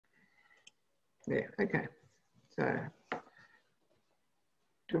Yeah, okay. So, do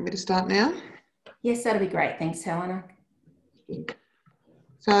you want me to start now? Yes, that'll be great. Thanks, Helena.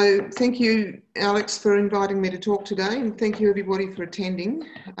 So thank you, Alex, for inviting me to talk today, and thank you everybody for attending.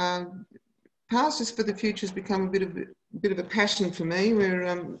 Pastures for the Future has become a bit of a passion for me.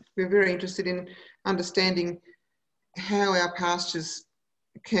 We're very interested in understanding how our pastures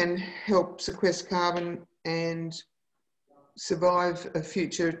can help sequester carbon and survive a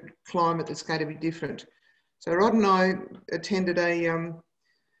future climate that's going to be different. So Rod and I attended a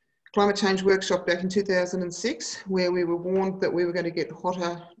climate change workshop back in 2006, where we were warned that we were going to get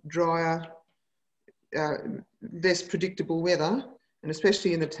hotter, drier, less predictable weather, and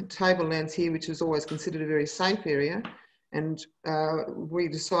especially in the tablelands here, which was always considered a very safe area. And we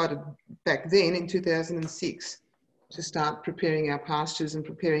decided back then in 2006 to start preparing our pastures and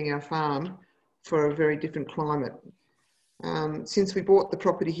preparing our farm for a very different climate. Since we bought the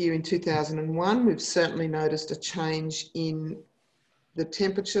property here in 2001, we've certainly noticed a change in the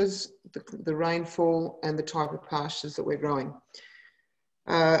temperatures, the rainfall, and the type of pastures that we're growing.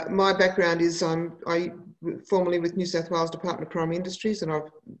 My background is I formerly with New South Wales Department of Primary Industries, and I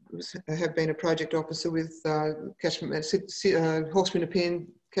have been a project officer with Hawkesbury Nepean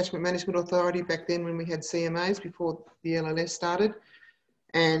Catchment Management Authority back then when we had CMAs before the LLS started,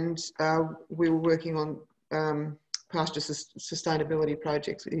 and we were working on pasture sustainability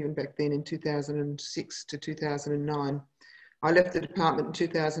projects even back then in 2006 to 2009. I left the department in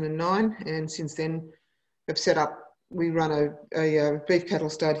 2009, and since then have set up, we run a beef cattle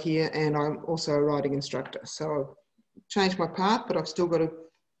stud here, and I'm also a riding instructor. So I've changed my path, but I've still got a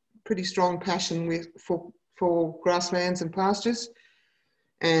pretty strong passion for grasslands and pastures,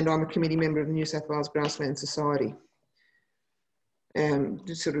 and I'm a committee member of the New South Wales Grassland Society,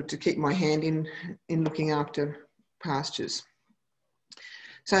 just sort of to keep my hand in looking after pastures.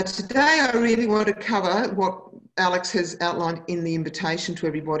 So today I really want to cover what Alex has outlined in the invitation to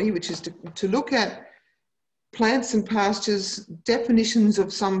everybody, which is to look at plants and pastures, definitions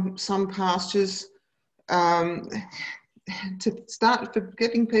of some pastures, for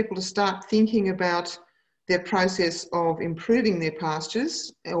getting people to start thinking about their process of improving their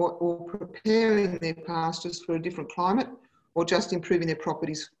pastures or preparing their pastures for a different climate, or just improving their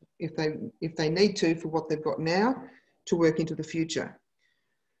properties if they need to for what they've got now to work into the future.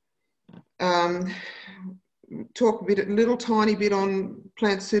 Talk a little tiny bit on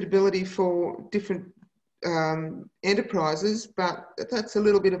plant suitability for different enterprises, but that's a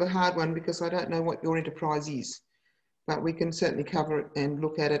little bit of a hard one because I don't know what your enterprise is, but we can certainly cover it and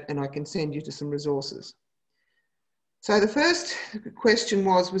look at it, and I can send you to some resources. So the first question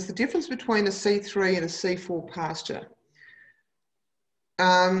was the difference between a C3 and a C4 pasture.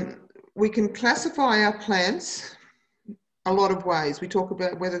 We can classify our plants a lot of ways. We talk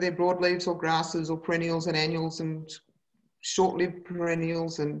about whether they're broadleaves or grasses or perennials and annuals and short-lived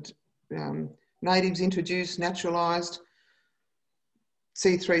perennials and natives introduced, naturalised,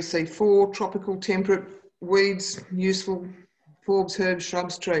 C3, C4, tropical, temperate, weeds, useful, forbs, herbs,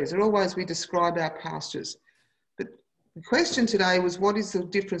 shrubs, trees. They're all ways we describe our pastures. But the question today was, what is the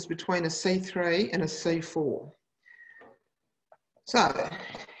difference between a C3 and a C4? So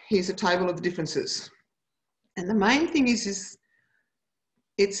here's a table of the differences. And the main thing is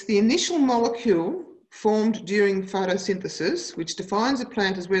it's the initial molecule formed during photosynthesis, which defines a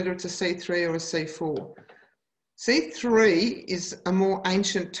plant as whether it's a C3 or a C4. C3 is a more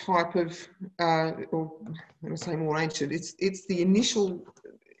ancient type of, or when I say more ancient, it's the initial,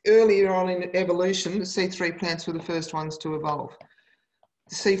 earlier on in evolution, the C3 plants were the first ones to evolve.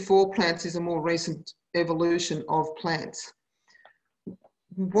 The C4 plants is a more recent evolution of plants.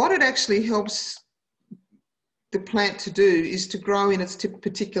 What it actually helps the plant to do is to grow in its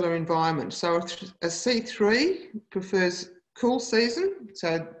particular environment. So a C3 prefers cool season,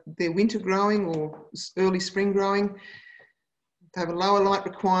 so they're winter growing or early spring growing. They have a lower light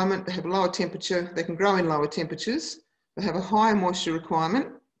requirement, they have a lower temperature, they can grow in lower temperatures, they have a higher moisture requirement,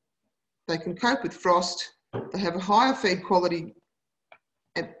 they can cope with frost, they have a higher feed quality,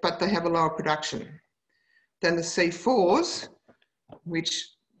 but they have a lower production than the C4s, which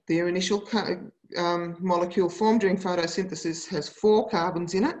their initial molecule formed during photosynthesis has 4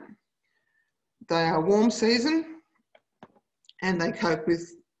 carbons in it. They are warm season and they cope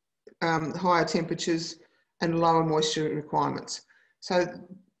with higher temperatures and lower moisture requirements. So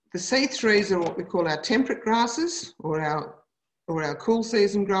the C3s are what we call our temperate grasses or our cool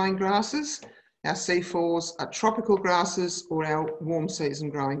season growing grasses. Our C4s are tropical grasses or our warm season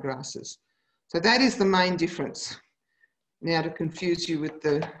growing grasses. So that is the main difference. Now, to confuse you with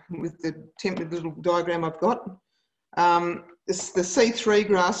the little diagram I've got, the the C3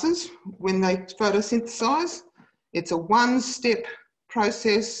 grasses, when they photosynthesize, it's a one-step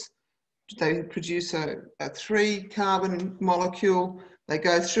process. They produce a 3-carbon molecule. They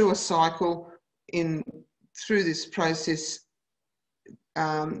go through a cycle. Through this process,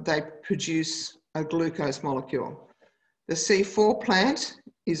 they produce a glucose molecule. The C4 plant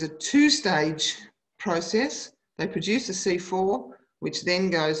is a 2-stage process. They produce a C4, which then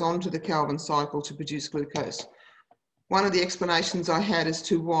goes on to the Calvin cycle to produce glucose. One of the explanations I had as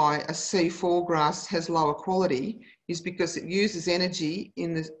to why a C4 grass has lower quality is because it uses energy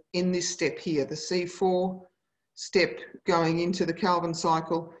in this step here, the C4 step going into the Calvin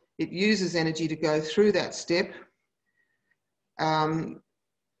cycle. It uses energy to go through that step.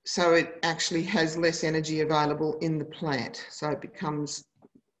 So it actually has less energy available in the plant. So it becomes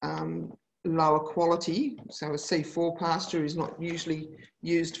lower quality. So a C4 pasture is not usually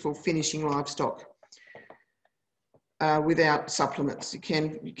used for finishing livestock without supplements. You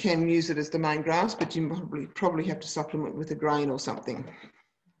can use it as the main grass, but you probably have to supplement with a grain or something.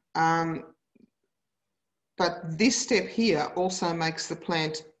 But this step here also makes the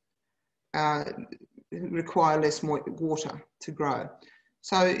plant require less water to grow.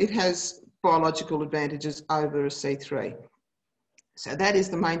 So it has biological advantages over a C3. So that is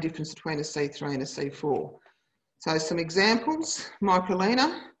the main difference between a C3 and a C4. So some examples: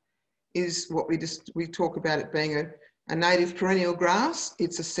 Microlena is what we talk about it being a native perennial grass.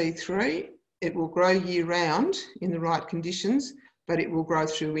 It's a C3. It will grow year round in the right conditions, but it will grow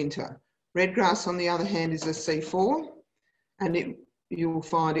through winter. Redgrass, on the other hand, is a C4, and you will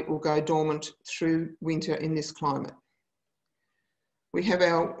find it will go dormant through winter in this climate. We have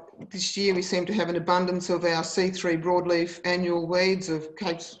this year we seem to have an abundance of our C3 broadleaf annual weeds of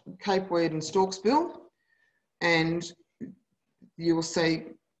capeweed and stalksbill, and you will see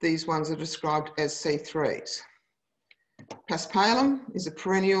these ones are described as C3s. Paspalum is a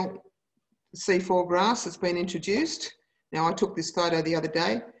perennial C4 grass that's been introduced. Now, I took this photo the other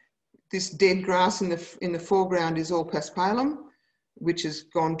day. This dead grass in the foreground is all Paspalum, which has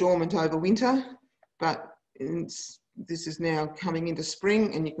gone dormant over winter, but this is now coming into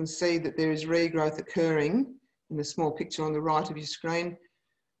spring, and you can see that there is regrowth occurring in the small picture on the right of your screen.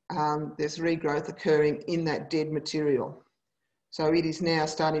 There's regrowth occurring in that dead material. So it is now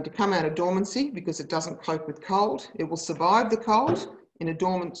starting to come out of dormancy because it doesn't cope with cold. It will survive the cold in a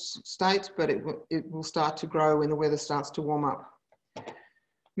dormant state, but it will start to grow when the weather starts to warm up.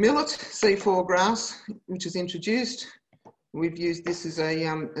 Millet, C4 grass, which is introduced. We've used this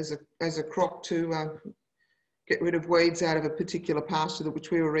as a crop to get rid of weeds out of a particular pasture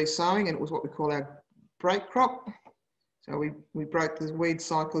which we were resowing, and it was what we call our break crop. So we broke the weed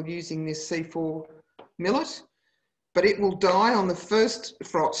cycle using this C4 millet, but it will die on the first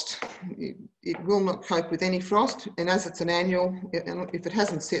frost. It will not cope with any frost, and as it's an annual, if it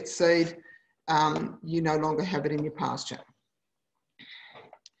hasn't set seed, you no longer have it in your pasture.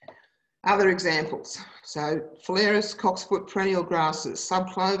 Other examples, so Phalaris, cocksfoot, perennial grasses,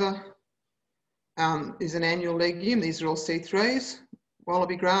 subclover is an annual legume. These are all C3s.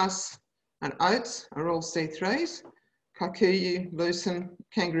 Wallaby grass and oats are all C3s. Kikuyu, lucerne,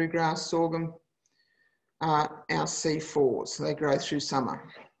 kangaroo grass, sorghum are our C4s. They grow through summer.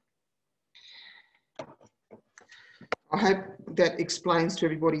 I hope that explains to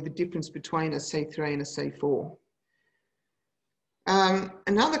everybody the difference between a C3 and a C4.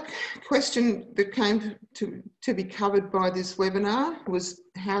 Another question that came to be covered by this webinar was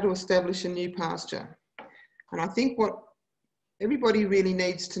how to establish a new pasture. And I think what everybody really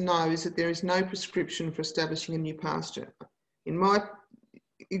needs to know is that there is no prescription for establishing a new pasture. In my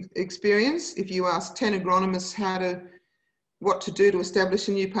experience, if you ask 10 agronomists what to do to establish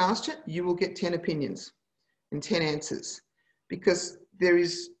a new pasture, you will get 10 opinions and 10 answers, because there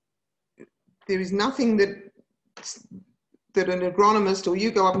is nothing that an agronomist, or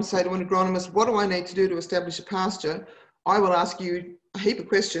you go up and say to an agronomist, what do I need to do to establish a pasture? I will ask you a heap of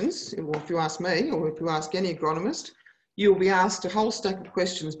questions. Or if you ask me, or if you ask any agronomist, you'll be asked a whole stack of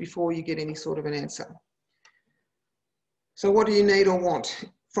questions before you get any sort of an answer. So what do you need or want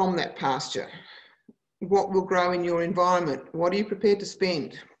from that pasture? What will grow in your environment? What are you prepared to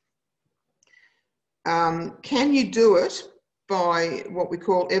spend? Can you do it by what we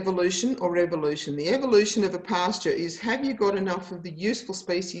call evolution or revolution? The evolution of a pasture is, have you got enough of the useful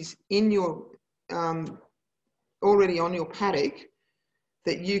species in your already on your paddock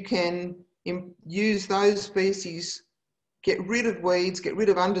that you can use those species, get rid of weeds, get rid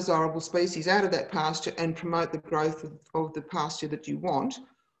of undesirable species out of that pasture and promote the growth of the pasture that you want?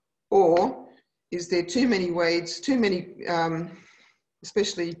 Or is there too many weeds,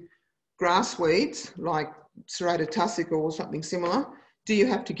 especially grass weeds like serrated tussock or something similar, do you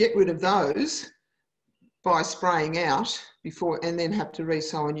have to get rid of those by spraying out before and then have to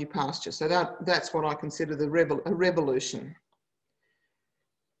resow a new pasture? So that's what I consider a revolution.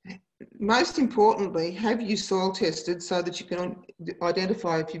 Most importantly, have you soil tested so that you can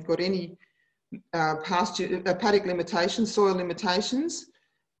identify if you've got any paddock limitations, soil limitations,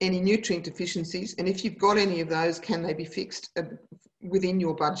 any nutrient deficiencies, and if you've got any of those, can they be fixed within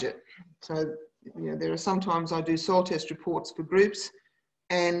your budget? So, there are sometimes I do soil test reports for groups,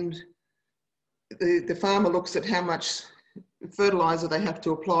 and the farmer looks at how much fertiliser they have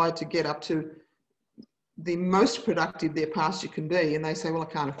to apply to get up to the most productive their pasture can be, and they say, well, I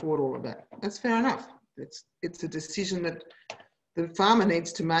can't afford all of that. That's fair enough. It's a decision that the farmer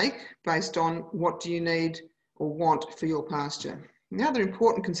needs to make based on what do you need or want for your pasture. And the other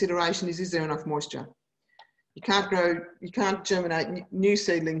important consideration is there enough moisture? You can't germinate new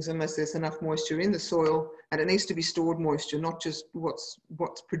seedlings unless there's enough moisture in the soil, and it needs to be stored moisture, not just what's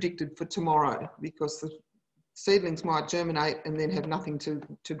predicted for tomorrow, because the seedlings might germinate and then have nothing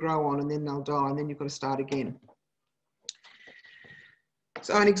to grow on, and then they'll die, and then you've got to start again.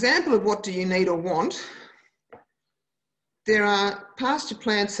 So an example of what do you need or want, there are pasture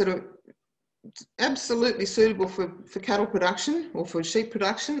plants that are absolutely suitable for cattle production or for sheep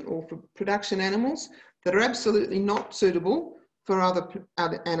production or for production animals that are absolutely not suitable for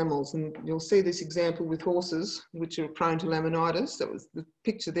other animals. And you'll see this example with horses, which are prone to laminitis. The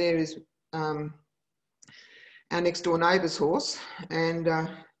picture there is our next door neighbour's horse, and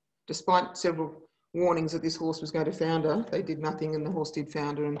despite several warnings that this horse was going to founder, they did nothing, and the horse did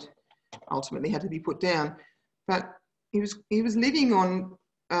founder and ultimately had to be put down. But he was living on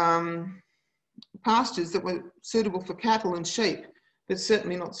pastures that were suitable for cattle and sheep, but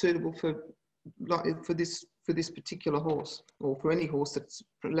certainly not suitable for this particular horse, or for any horse that's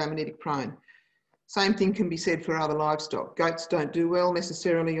laminitic prone. Same thing can be said for other livestock. Goats don't do well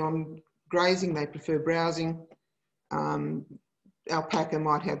necessarily on grazing, they prefer browsing. Alpaca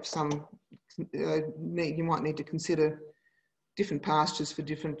might have some, you might need to consider different pastures for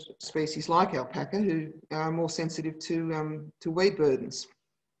different species like alpaca, who are more sensitive to weed burdens.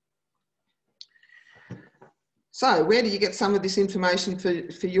 So where do you get some of this information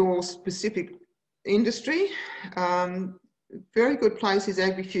for your specific industry? Very good place is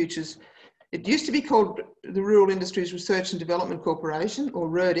AgriFutures. It used to be called the Rural Industries Research and Development Corporation, or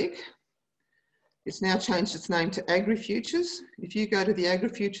RURDIC. It's now changed its name to AgriFutures. If you go to the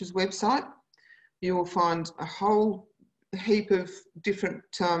AgriFutures website, you will find a whole heap of different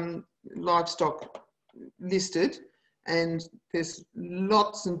livestock listed, and there's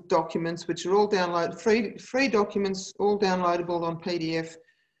lots of documents which are all downloaded, free documents, all downloadable on PDF,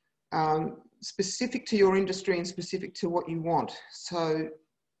 specific to your industry and specific to what you want. So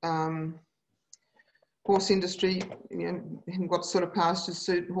horse industry, what sort of pastures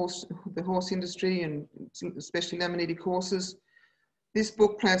suit the horse industry, and especially laminitic horses. This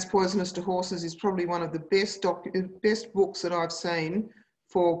book, Plants Poisonous to Horses, is probably one of the best books that I've seen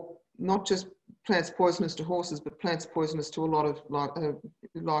for not just plants poisonous to horses, but plants poisonous to a lot of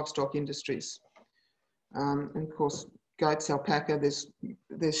livestock industries. And of course, goats, alpaca,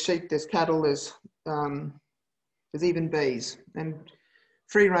 there's sheep, there's cattle, there's even bees, and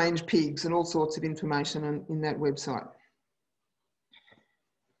free-range pigs, and all sorts of information in that website.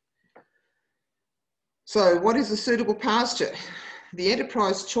 So what is a suitable pasture? The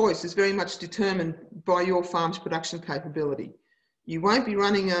enterprise choice is very much determined by your farm's production capability. You won't be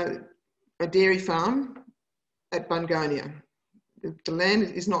running a dairy farm at Bungonia. The land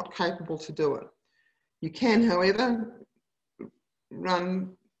is not capable to do it. You can, however,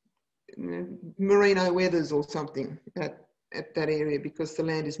 run merino wethers or something at that area, because the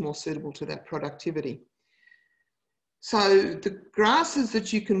land is more suitable to that productivity. So the grasses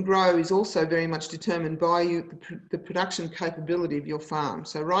that you can grow is also very much determined by the production capability of your farm.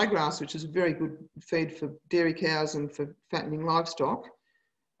 So ryegrass, which is a very good feed for dairy cows and for fattening livestock,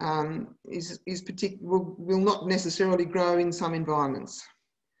 will not necessarily grow in some environments.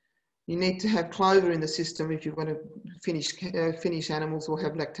 You need to have clover in the system if you're going to finish animals or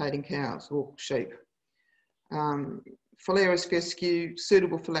have lactating cows or sheep. Phalaris fescue,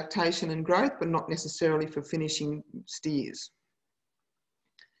 suitable for lactation and growth, but not necessarily for finishing steers.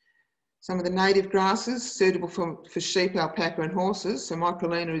 Some of the native grasses suitable for sheep, alpaca and horses. So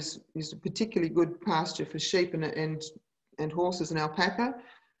Microlina is a particularly good pasture for sheep and horses and alpaca.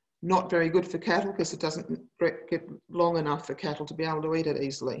 Not very good for cattle because it doesn't get long enough for cattle to be able to eat it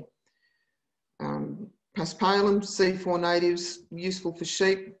easily. Paspalum, C4 natives, useful for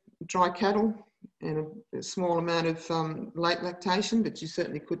sheep, dry cattle. and a small amount of late lactation, but you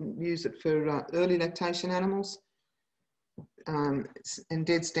certainly couldn't use it for early lactation animals. And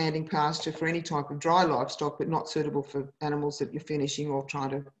dead standing pasture for any type of dry livestock, but not suitable for animals that you're finishing or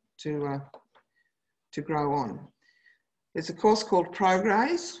trying to grow on. There's a course called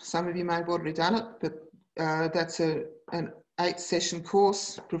ProGraze. Some of you may have already done it, but that's an 8-session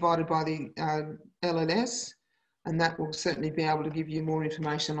course provided by the LLS, and that will certainly be able to give you more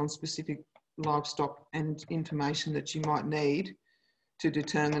information on specific livestock and information that you might need to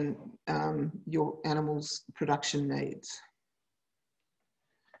determine your animal's production needs.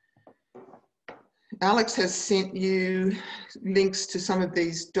 Alex has sent you links to some of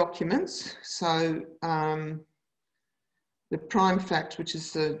these documents. So the Prime Fact, which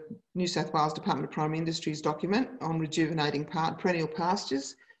is the New South Wales Department of Primary Industries document on rejuvenating perennial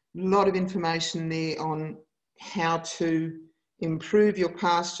pastures. A lot of information there on how to improve your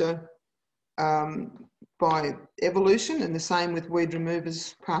pasture by evolution, and the same with weed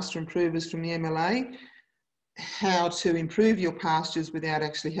removers, pasture improvers from the MLA. How to improve your pastures without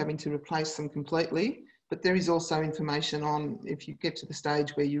actually having to replace them completely. But there is also information on, if you get to the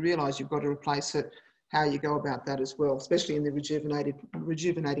stage where you realise you've got to replace it, how you go about that as well, especially in the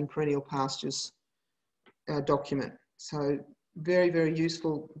rejuvenating perennial pastures document. So very, very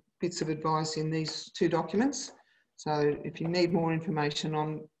useful bits of advice in these two documents. So if you need more information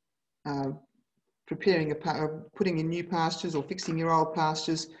on putting in new pastures or fixing your old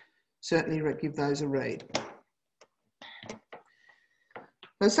pastures, certainly give those a read.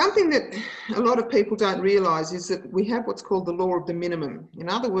 Now, something that a lot of people don't realise is that we have what's called the law of the minimum. In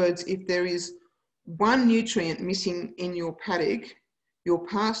other words, if there is one nutrient missing in your paddock, your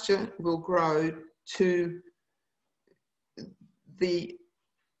pasture will grow to the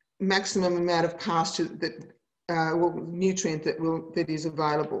maximum amount of pasture that nutrient that is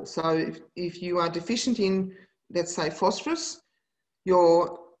available. So if you are deficient in, let's say, phosphorus,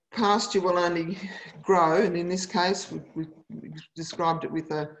 your pasture will only grow, and in this case we described it with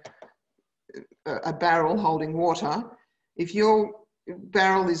a barrel holding water. If your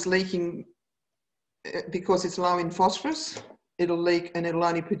barrel is leaking because it's low in phosphorus, it'll leak and it'll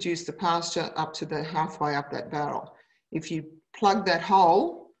only produce the pasture up to the halfway up that barrel. If you plug that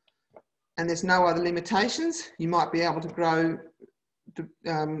hole and there's no other limitations, you might be able to grow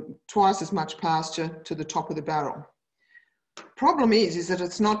twice as much pasture to the top of the barrel. Problem is that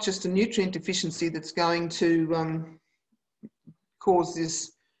it's not just a nutrient deficiency that's going to cause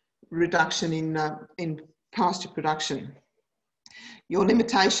this reduction in pasture production. Your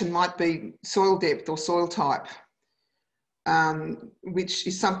limitation might be soil depth or soil type, which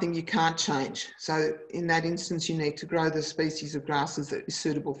is something you can't change. So in that instance, you need to grow the species of grasses that is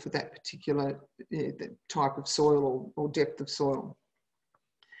suitable for that particular type of soil or depth of soil.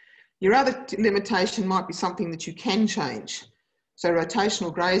 Your other limitation might be something that you can change. So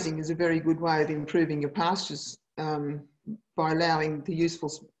rotational grazing is a very good way of improving your pastures by allowing the useful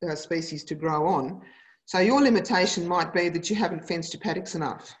species to grow on. So your limitation might be that you haven't fenced your paddocks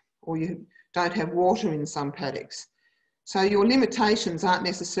enough, or you don't have water in some paddocks. So your limitations aren't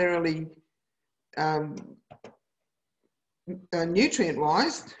necessarily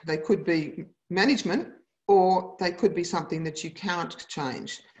nutrient-wise. They could be management, or they could be something that you can't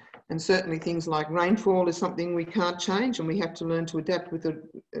change. And certainly things like rainfall is something we can't change, and we have to learn to adapt with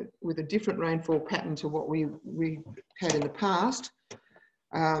a different rainfall pattern to what we had in the past.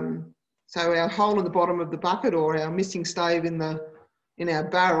 So our hole in the bottom of the bucket or our missing stave in our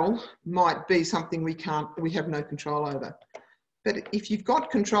barrel might be something we have no control over. But if you've got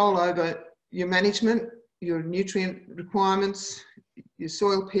control over your management, your nutrient requirements, your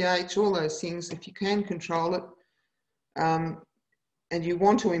soil pH, all those things, if you can control it, and you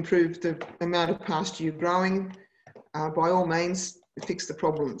want to improve the amount of pasture you're growing, by all means, fix the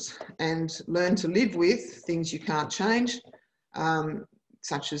problems and learn to live with things you can't change,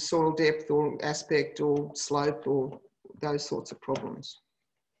 such as soil depth or aspect or slope or those sorts of problems.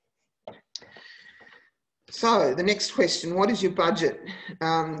 So the next question, what is your budget?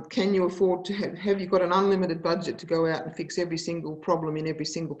 Can you afford to have you got an unlimited budget to go out and fix every single problem in every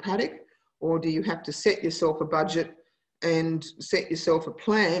single paddock? Or do you have to set yourself a budget and set yourself a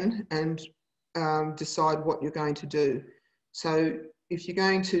plan and decide what you're going to do? So if you're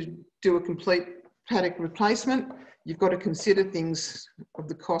going to do a complete paddock replacement, you've got to consider things of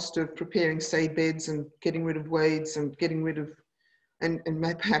the cost of preparing seed beds and getting rid of weeds and getting rid of, and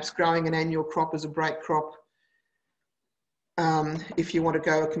perhaps growing an annual crop as a break crop. If you want to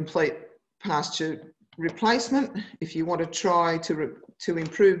go a complete pasture replacement, if you want to try to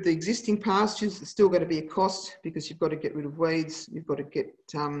improve the existing pastures, it's still got to be a cost because you've got to get rid of weeds, you've got to get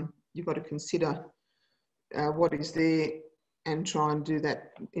you've got to consider what is there and try and do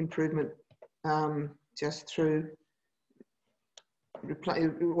that improvement just through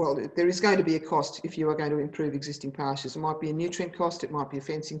well, there is going to be a cost if you are going to improve existing pastures. It might be a nutrient cost, it might be a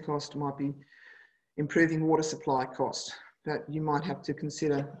fencing cost, it might be improving water supply cost, but you might have to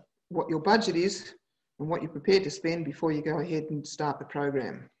consider what your budget is and what you're prepared to spend before you go ahead and start the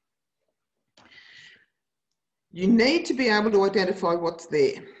program. You need to be able to identify what's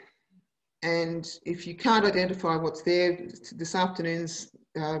there. And if you can't identify what's there, this afternoon's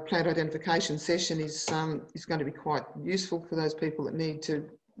plant identification session is going to be quite useful for those people that need to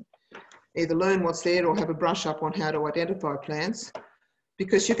either learn what's there or have a brush up on how to identify plants,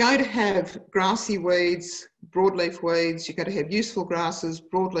 because you're going to have grassy weeds, broadleaf weeds, you're going to have useful grasses,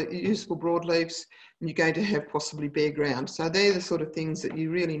 useful broadleafs, and you're going to have possibly bare ground. So they're the sort of things that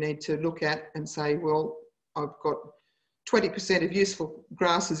you really need to look at and say, well, I've got 20% of useful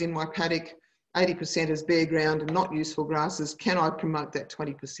grasses in my paddock, 80% is bare ground and not useful grasses. Can I promote that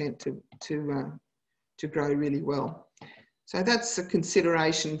 20% to grow really well? So that's a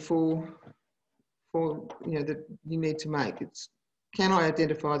consideration for that you need to make. It's, can I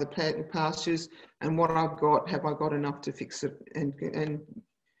identify the pastures, and what I've got, have I got enough to fix it and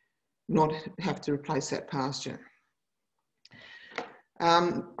not have to replace that pasture?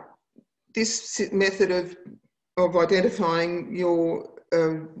 This method of identifying your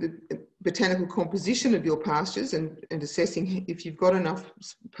the botanical composition of your pastures and assessing if you've got enough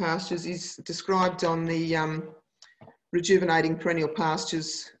pastures is described on the Rejuvenating Perennial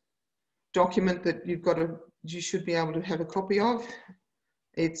Pastures document that you should be able to have a copy of.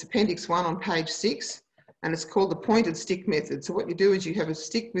 It's Appendix 1 on page 6, and it's called the pointed stick method. So what you do is you have a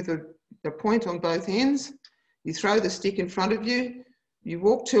stick with a point on both ends, you throw the stick in front of you, you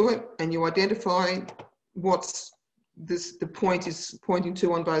walk to it, and you identify what's the point is pointing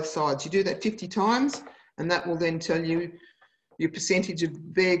to on both sides. You do that 50 times, and that will then tell you your percentage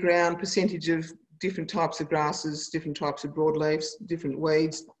of bare ground, percentage of different types of grasses, different types of broadleafs, different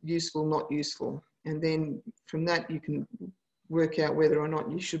weeds, useful, not useful. And then from that, you can work out whether or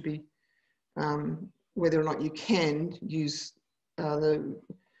not you should be, whether or not you can use the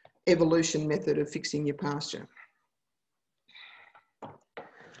evolution method of fixing your pasture.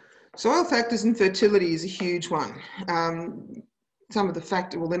 Soil factors and fertility is a huge one. Some of the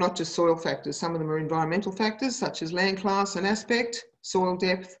factors, well, they're not just soil factors, some of them are environmental factors such as land class and aspect, soil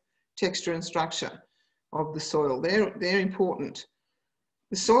depth, texture and structure of the soil. They're important.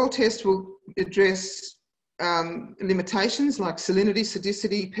 The soil test will address limitations like salinity,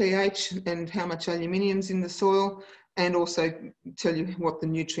 acidity, pH, and how much aluminium's in the soil, and also tell you what the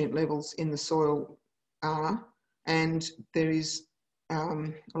nutrient levels in the soil are. And there is a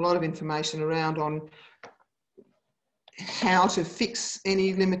lot of information around on how to fix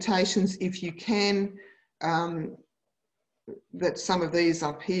any limitations if you can. That some of these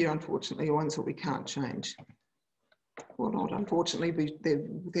up here, unfortunately, are ones that we can't change. Well, not unfortunately, but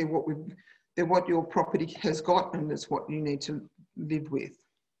they're what your property has got, and it's what you need to live with.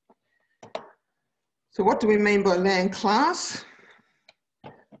 So what do we mean by land class?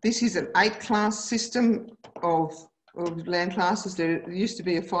 This is an 8-class system of land classes. There used to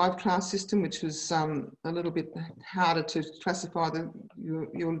be a 5-class system, which was a little bit harder to classify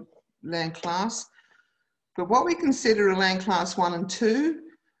your land class. But what we consider a land class 1 and 2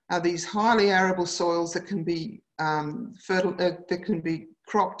 are these highly arable soils that can be that can be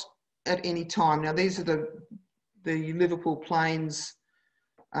cropped at any time. Now these are the Liverpool Plains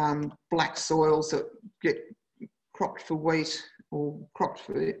black soils that get cropped for wheat or cropped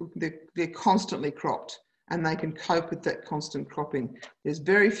for, they're constantly cropped, and they can cope with that constant cropping. There's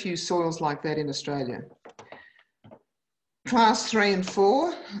very few soils like that in Australia. Class 3 and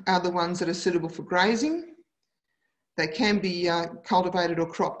 4 are the ones that are suitable for grazing. They can be cultivated or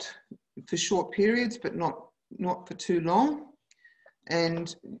cropped for short periods, but not for too long.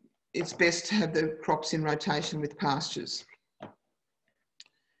 And it's best to have the crops in rotation with pastures.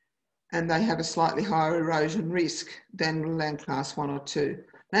 And they have a slightly higher erosion risk than land class 1 or 2.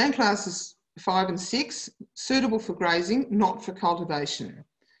 Land classes 5 and 6, suitable for grazing, not for cultivation.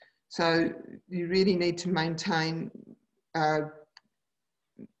 So you really need to maintain a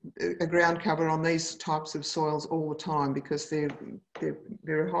ground cover on these types of soils all the time, because they're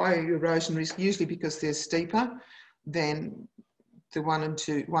a higher erosion risk, usually because they're steeper than the 1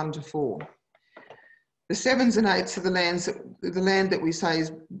 to 4. The 7s and 8s are the land that we say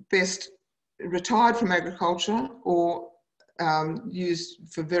is best retired from agriculture or used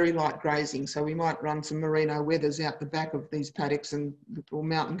for very light grazing. So we might run some merino wethers out the back of these paddocks, or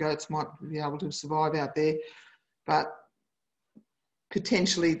mountain goats might be able to survive out there. But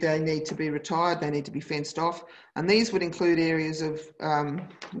potentially they need to be retired, they need to be fenced off. And these would include areas of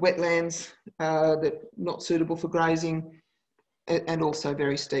wetlands that are not suitable for grazing, and also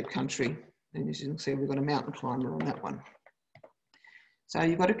very steep country. And as you can see, we've got a mountain climber on that one. So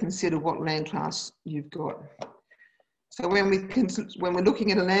you've got to consider what land class you've got. So when we're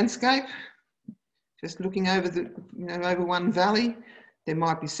looking at a landscape, just looking over over one valley, there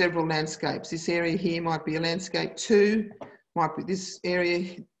might be several landscapes. This area here might be a landscape 2, might be this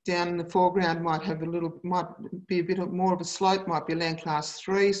area down in the foreground might be a bit more of a slope, might be a land class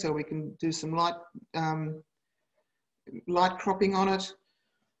 3, so we can do some light cropping on it.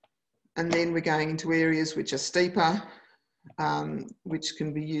 And then we're going into areas which are steeper, which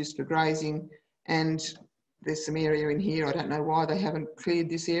can be used for grazing. And there's some area in here, I don't know why they haven't cleared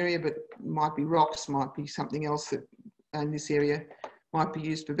this area, but might be rocks, might be something else that in this area might be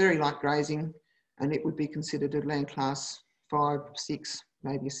used for very light grazing, and it would be considered a land class 5, 6,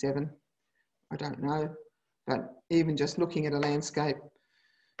 maybe a 7. I don't know. But even just looking at a landscape,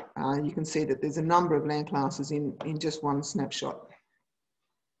 you can see that there's a number of land classes in just one snapshot.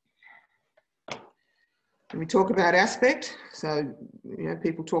 When we talk about aspect, so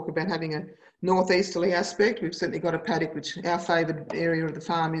people talk about having a northeasterly aspect. We've certainly got a paddock, which our favoured area of the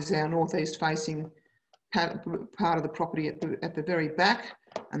farm is our northeast facing part of the property at the very back,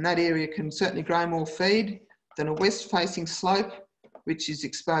 and that area can certainly grow more feed than a west facing slope, which is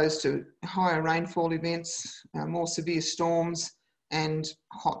exposed to higher rainfall events, more severe storms, and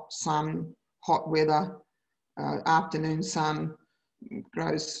hot sun, hot weather, afternoon sun,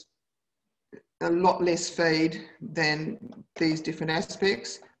 grows a lot less feed than these different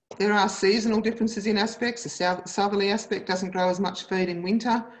aspects. There are seasonal differences in aspects. The southerly aspect doesn't grow as much feed in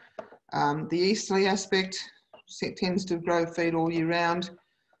winter. The easterly aspect tends to grow feed all year round.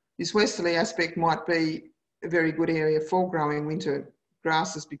 This westerly aspect might be a very good area for growing winter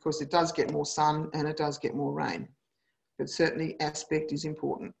grasses because it does get more sun and it does get more rain. But certainly aspect is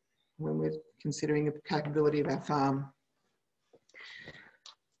important when we're considering the capability of our farm.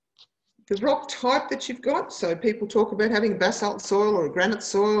 The rock type that you've got, so people talk about having basalt soil or a granite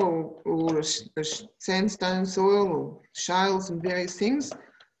soil or a sandstone soil or shales and various things.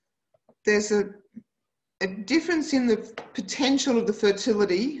 There's a difference in the potential of the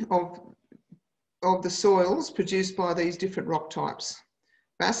fertility of the soils produced by these different rock types.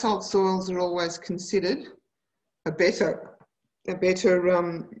 Basalt soils are always considered a better,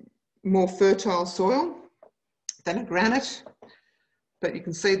 more fertile soil than a granite. But you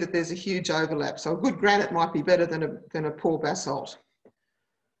can see that there's a huge overlap. So a good granite might be better than a poor basalt.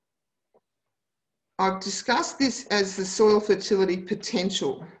 I've discussed this as the soil fertility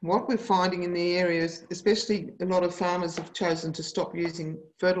potential. What we're finding in the areas, especially a lot of farmers have chosen to stop using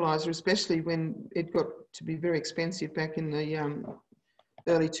fertiliser, especially when it got to be very expensive back in the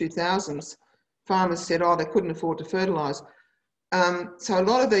early 2000s. Farmers said, oh, they couldn't afford to fertilise. So a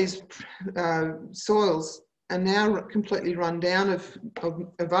lot of these soils are now completely run down of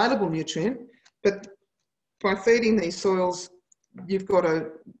available nutrient, but by feeding these soils, you can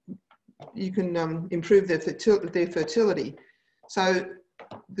improve their fertility. So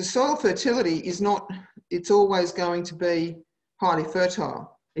the soil fertility is not, it's always going to be highly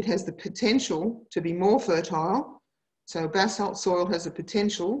fertile. It has the potential to be more fertile. So basalt soil has the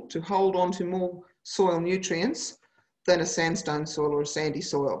potential to hold on to more soil nutrients than a sandstone soil or a sandy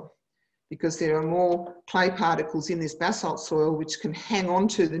soil, because there are more clay particles in this basalt soil which can hang on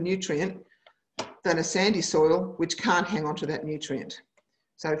to the nutrient than a sandy soil which can't hang on to that nutrient.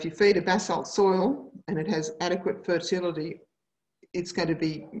 So if you feed a basalt soil and it has adequate fertility, it's going to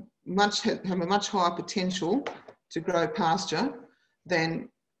be have a much higher potential to grow pasture than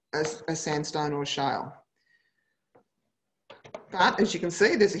a sandstone or a shale. But as you can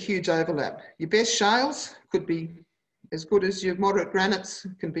see, there's a huge overlap. Your best shales could be as good as your moderate granites,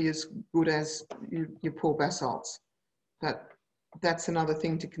 can be as good as your poor basalts. But that's another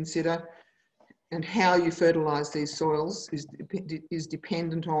thing to consider. And how you fertilise these soils is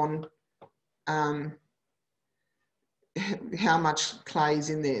dependent on how much clay is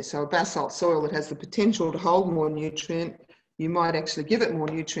in there. So a basalt soil that has the potential to hold more nutrient, you might actually give it more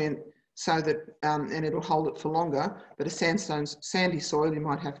nutrient so that, and it'll hold it for longer. But a sandstone, sandy soil, you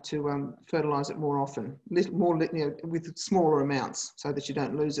might have to fertilise it more often, with smaller amounts, so that you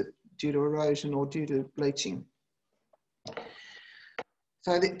don't lose it due to erosion or due to bleaching.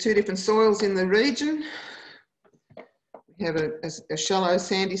 So the two different soils in the region. We have a shallow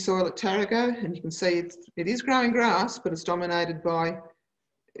sandy soil at Tarago, and you can see it is growing grass, but it's dominated by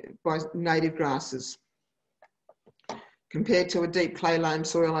native grasses. Compared to a deep clay loam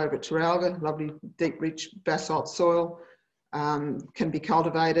soil over at Taralga, lovely deep rich basalt soil, can be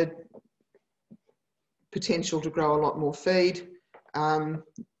cultivated, potential to grow a lot more feed, and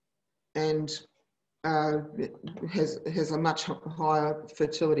has a much higher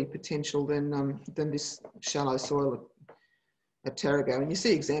fertility potential than this shallow soil at Tarago. And you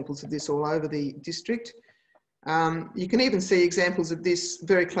see examples of this all over the district. You can even see examples of this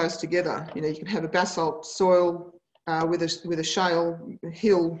very close together. You know, you can have a basalt soil with a shale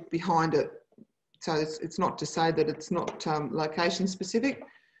hill behind it. So it's not to say that it's not location specific,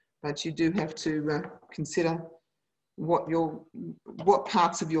 but you do have to consider what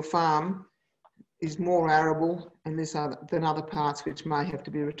parts of your farm is more arable and than other parts which may have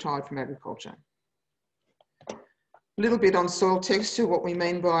to be retired from agriculture. A little bit on soil texture, what we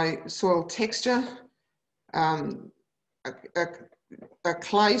mean by soil texture. A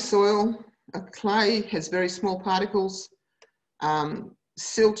clay soil, a clay has very small particles,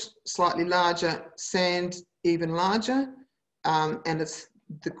 silt slightly larger, sand even larger, and it's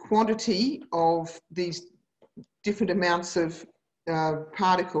the quantity of these different amounts of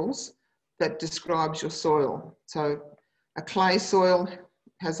particles that describes your soil. So a clay soil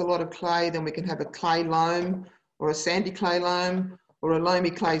has a lot of clay, then we can have a clay loam or a sandy clay loam or a loamy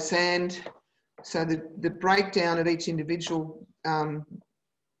clay sand. So the breakdown of each individual,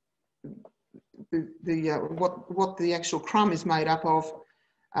 what the actual crumb is made up of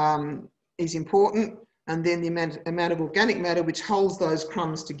is important, and then the amount of organic matter which holds those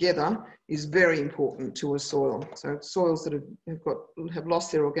crumbs together is very important to a soil. So soils that have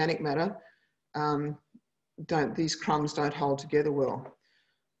lost their organic matter, these crumbs don't hold together well.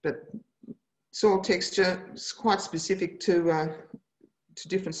 But soil texture is quite specific to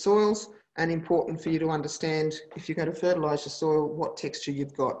different soils, and important for you to understand if you're going to fertilise your soil, what texture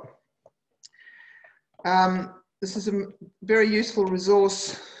you've got. This is a very useful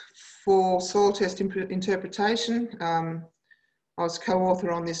resource for soil test interpretation. I was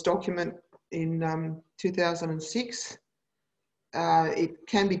co-author on this document in 2006. It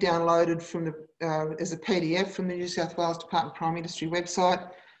can be downloaded from as a PDF from the New South Wales Department of Primary Industry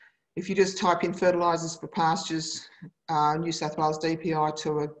website. If you just type in fertilisers for pastures, New South Wales DPI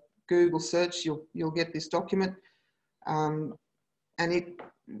to a Google search, you'll get this document, and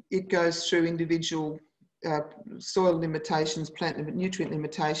it goes through individual soil limitations, plant nutrient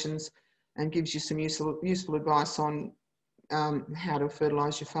limitations, and gives you some useful advice on how to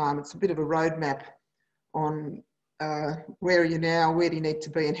fertilise your farm. It's a bit of a roadmap on where are you now, where do you need to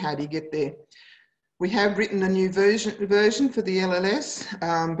be, and how do you get there. We have written a new version for the LLS,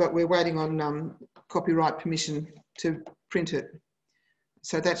 but we're waiting on copyright permission to print it.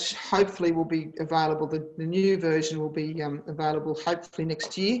 So that hopefully will be available. The new version will be available hopefully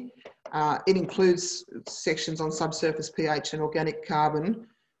next year. It includes sections on subsurface pH and organic carbon,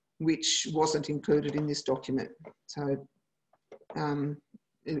 which wasn't included in this document. So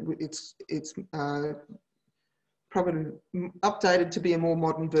it's probably updated to be a more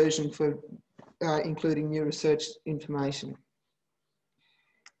modern version for including new research information.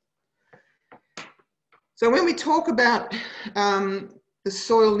 So when we talk about the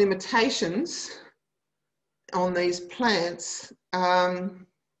soil limitations on these plants,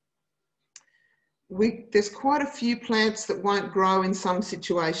 there's quite a few plants that won't grow in some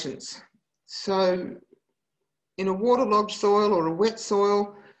situations. So in a waterlogged soil or a wet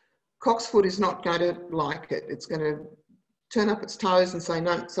soil, cocksfoot is not going to like it. It's going to turn up its toes and say,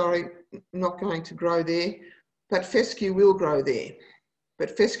 no, sorry, not going to grow there. But fescue will grow there.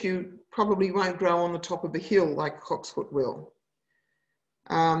 But fescue probably won't grow on the top of a hill like cocksfoot will.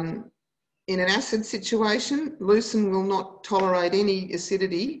 In an acid situation, lucerne will not tolerate any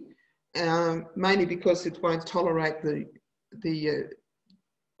acidity, mainly because it won't tolerate the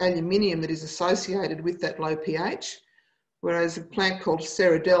aluminium that is associated with that low pH. Whereas a plant called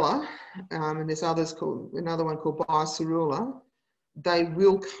Ceradella, and there's another one called Biocerula, they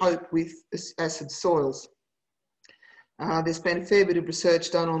will cope with acid soils. There's been a fair bit of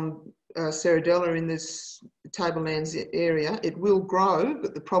research done on Ceradella in this tablelands area. It will grow,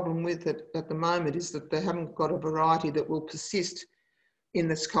 but the problem with it at the moment is that they haven't got a variety that will persist in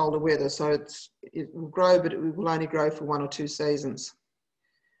this colder weather. So it will grow, but it will only grow for 1 or 2 seasons.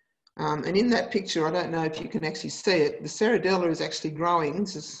 And in that picture, I don't know if you can actually see it, the Ceradella is actually growing.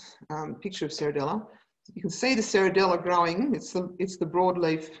 This is a picture of Ceradella. You can see the Ceradella growing. It's the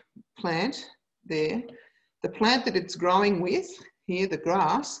broadleaf plant there. The plant that it's growing with, here, the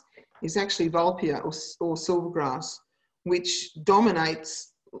grass, is actually Vulpia or silvergrass, which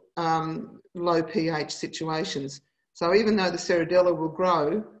dominates low pH situations. So even though the Ceradella will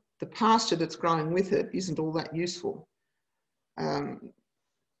grow, the pasture that's growing with it isn't all that useful.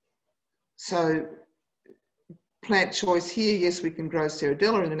 So plant choice here, yes, we can grow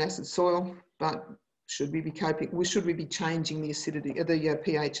ceradella in an acid soil, but should we be changing the acidity, the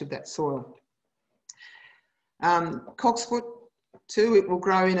pH of that soil? Cocksfoot too, it will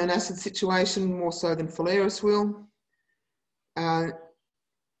grow in an acid situation more so than phalaris will.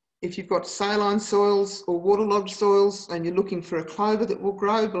 If you've got saline soils or waterlogged soils and you're looking for a clover that will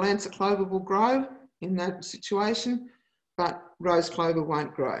grow, Balansa clover will grow in that situation, but rose clover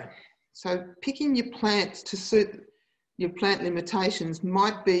won't grow. So picking your plants to suit your plant limitations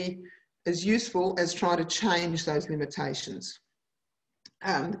might be as useful as trying to change those limitations.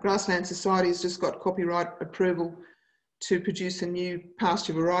 The Grassland Society has just got copyright approval to produce a new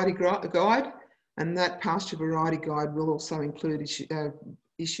pasture variety guide, and that pasture variety guide will also include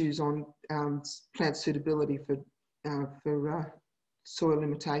issues on plant suitability for soil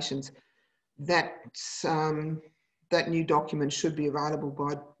limitations. That new document should be available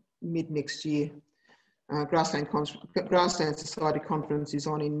by mid next year. Grassland Society conference is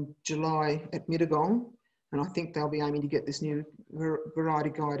on in July at Mittagong, and I think they'll be aiming to get this new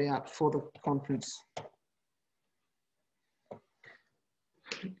variety guide out for the conference.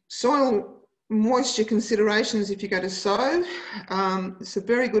 Soil moisture considerations if you go to sow. It's a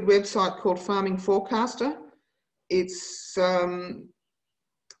very good website called Farming Forecaster. It's a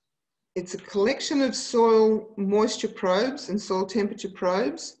collection of soil moisture probes and soil temperature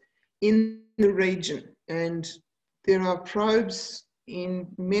probes in the region, and there are probes in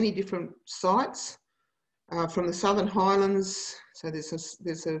many different sites from the Southern Highlands. So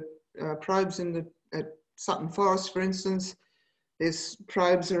there's probes at Sutton Forest, for instance. There's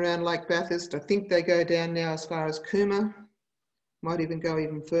probes around Lake Bathurst. I think they go down now as far as Cooma. Might even go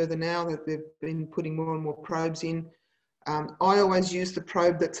even further now that they've been putting more and more probes in. I always use the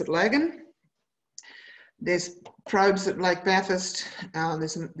probe that's at Lagan. There's probes at Lake Bathurst.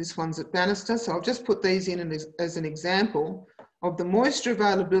 This one's at Bannister. So I'll just put these in as an example of the moisture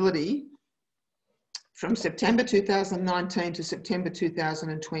availability from September 2019 to September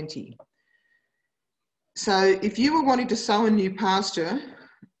 2020. So if you were wanting to sow a new pasture,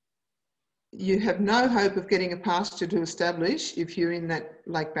 you have no hope of getting a pasture to establish if you're in that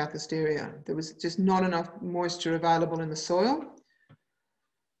Lake Bathurst area. There was just not enough moisture available in the soil.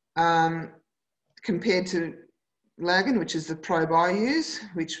 Compared to Lagan, which is the probe I use,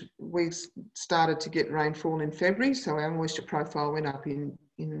 which we started to get rainfall in February, so our moisture profile went up in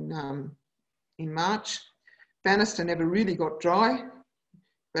March. Bannister never really got dry,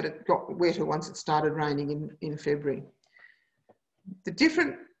 but it got wetter once it started raining in February. The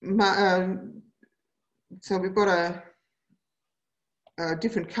different, so we've got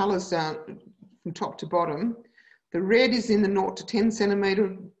different colours down from top to bottom. The red is in the 0 to 10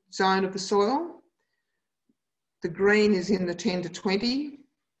 centimetre zone of the soil. The green is in the 10 to 20.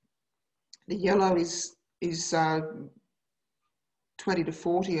 The yellow is 20 to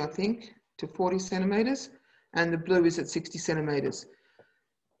 40, I think, to 40 centimetres. And the blue is at 60 centimetres.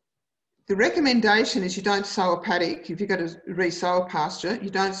 The recommendation is you don't sow a paddock. If you're going to re-sow a pasture,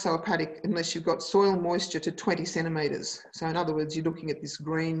 you don't sow a paddock unless you've got soil moisture to 20 centimetres. So in other words, you're looking at this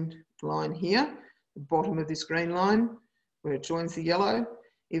green line here, the bottom of this green line, where it joins the yellow.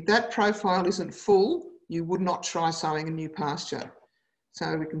 If that profile isn't full, you would not try sowing a new pasture.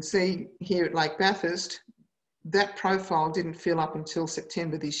 So we can see here at Lake Bathurst, that profile didn't fill up until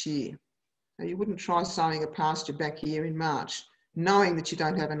September this year. So you wouldn't try sowing a pasture back here in March, knowing that you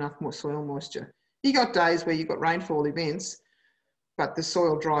don't have enough more soil moisture. You got days where you got rainfall events, but the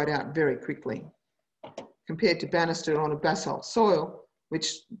soil dried out very quickly. Compared to Bannister on a basalt soil,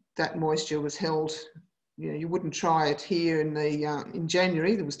 which that moisture was held, you know, you wouldn't try it here in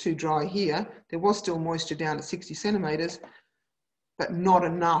January. There was too dry here. There was still moisture down at 60 centimetres, but not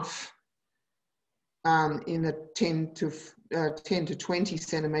enough in the 10 to 20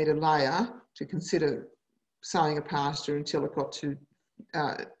 centimetre layer to consider sowing a pasture until it got to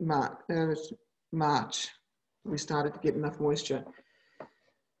March. We started to get enough moisture.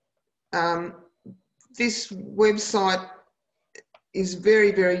 This website is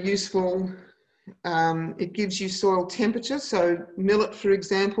very, very useful. It gives you soil temperature. So millet, for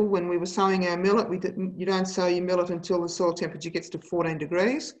example, when we were sowing our millet, you don't sow your millet until the soil temperature gets to 14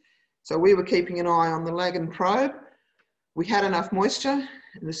 degrees. So we were keeping an eye on the Lagan probe. We had enough moisture,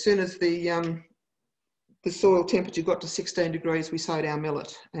 and as soon as the soil temperature got to 16 degrees, we sowed our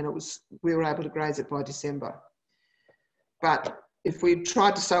millet, and we were able to graze it by December. But if we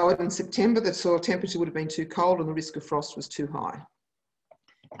tried to sow it in September, the soil temperature would have been too cold and the risk of frost was too high.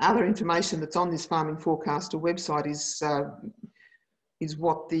 Other information that's on this Farming Forecaster website is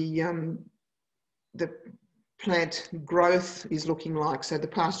what the plant growth is looking like, so the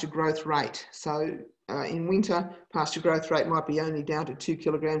pasture growth rate. So in winter, pasture growth rate might be only down to 2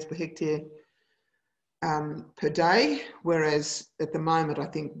 kilograms per hectare per day, whereas at the moment I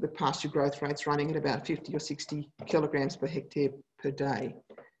think the pasture growth rate's running at about 50 or 60 kilograms per hectare per day.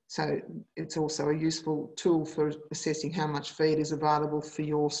 So it's also a useful tool for assessing how much feed is available for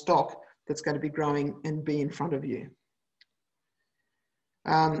your stock that's going to be growing and be in front of you.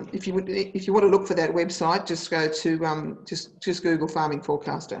 If you want to look for that website, just go to just Google Farming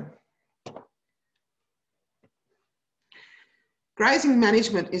Forecaster. Grazing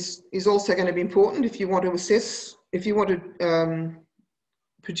management is also going to be important if you want to assess, if you want to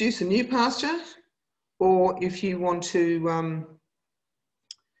produce a new pasture, or if you want to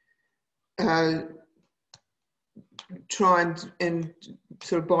try and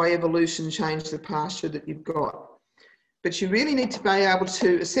sort of by evolution change the pasture that you've got. But you really need to be able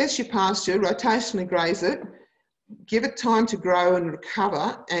to assess your pasture, rotationally graze it, give it time to grow and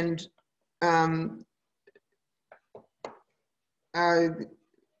recover, and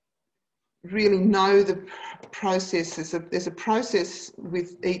really know the process. There's a process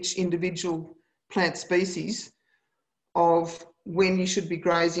with each individual plant species of when you should be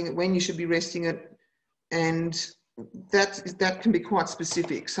grazing it, when you should be resting it, and that can be quite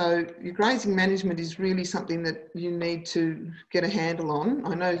specific. So your grazing management is really something that you need to get a handle on.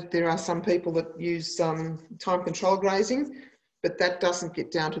 I know there are some people that use time control grazing, but that doesn't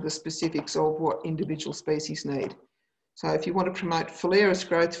get down to the specifics of what individual species need. So if you want to promote phalaris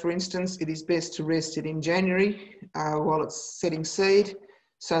growth, for instance, it is best to rest it in January while it's setting seed,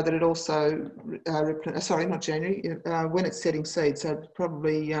 so that it also, sorry, not January, when it's setting seed, so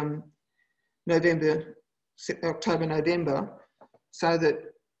probably October, November, so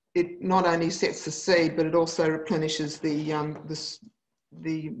that it not only sets the seed, but it also replenishes the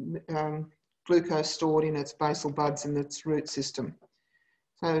glucose stored in its basal buds and its root system.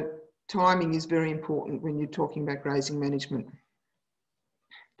 So timing is very important when you're talking about grazing management.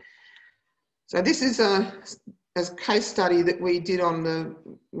 So this is a case study that we did on the,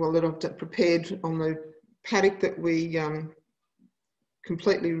 well, that I've prepared on the paddock that we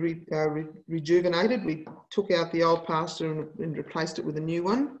completely rejuvenated. We took out the old pasture and replaced it with a new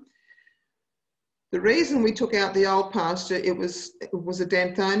one. The reason we took out the old pasture, it was a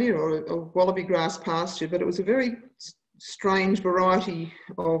Danthonia or a wallaby grass pasture, but it was a very strange variety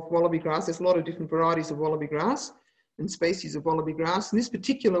of wallaby grass. There's a lot of different varieties of wallaby grass and species of wallaby grass. And this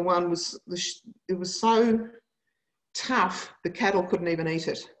particular one was so tough, the cattle couldn't even eat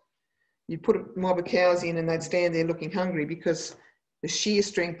it. You put a mob of cows in and they'd stand there looking hungry because the sheer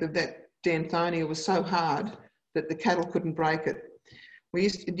strength of that Danthonia was so hard that the cattle couldn't break it.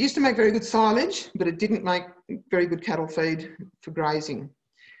 It used to make very good silage, but it didn't make very good cattle feed for grazing.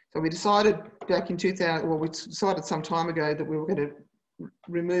 So we decided back in 2000, well, we decided some time ago that we were going to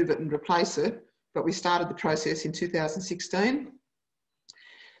remove it and replace it, but we started the process in 2016.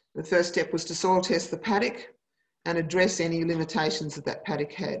 The first step was to soil test the paddock and address any limitations that that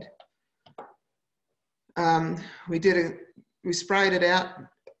paddock had. We sprayed it out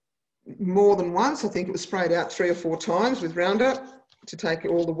more than once. I think it was sprayed out 3 or 4 times with Roundup to take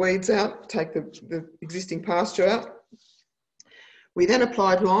all the weeds out, take the existing pasture out. We then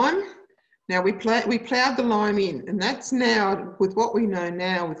applied lime. Now we ploughed the lime in, and that's now, with what we know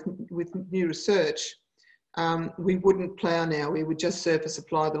now with new research, we wouldn't plough now. We would just surface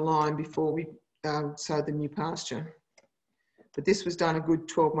apply the lime before we sowed the new pasture. But this was done a good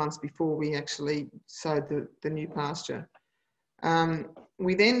 12 months before we actually sowed the new pasture.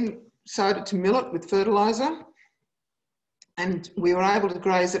 We then sowed it to millet with fertiliser, and we were able to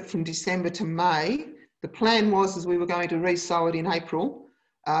graze it from December to May. The plan was we were going to re-sow it in April,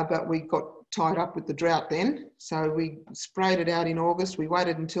 but we got tied up with the drought then. So we sprayed it out in August. We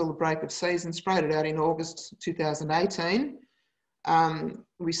waited until the break of season, sprayed it out in August 2018.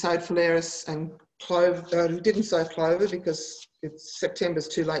 We sowed phalaris and clover. We didn't sow clover because September's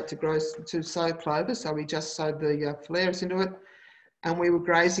too late to sow clover, so we just sowed the phalaris into it, and we were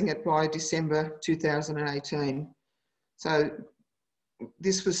grazing it by December 2018. So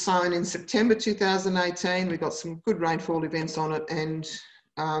this was sown in September 2018. We got some good rainfall events on it, and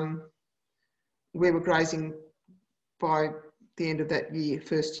we were grazing by the end of that year,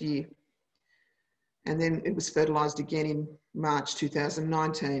 first year. And then it was fertilised again in March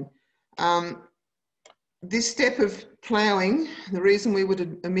 2019. This step of ploughing, the reason we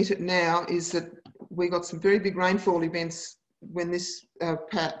would omit it now is that we got some very big rainfall events when this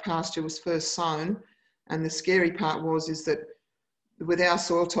pasture was first sown. And the scary part is that with our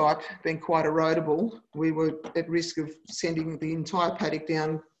soil type being quite erodible, we were at risk of sending the entire paddock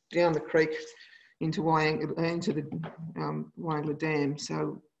down the creek into the Wyangler Dam.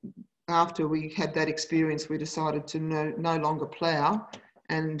 So after we had that experience, we decided to no longer plough,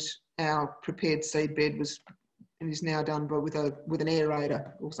 and our prepared seed bed is now done with an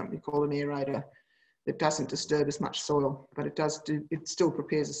aerator, or something called an aerator, that doesn't disturb as much soil, but it still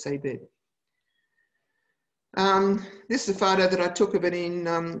prepares a seed bed. This is a photo that I took of it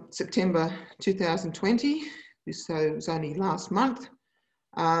in September 2020. So it was only last month.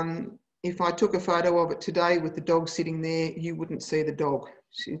 If I took a photo of it today with the dog sitting there, you wouldn't see the dog.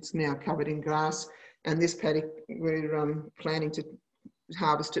 It's now covered in grass, and this paddock, we're planning to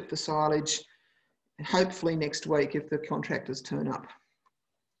harvest it for silage, hopefully next week if the contractors turn up.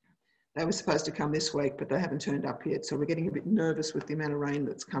 They were supposed to come this week, but they haven't turned up yet, so we're getting a bit nervous with the amount of rain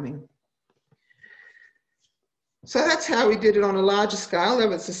that's coming. So that's how we did it on a larger scale. That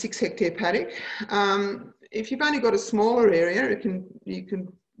was a 6-hectare paddock. If you've only got a smaller area,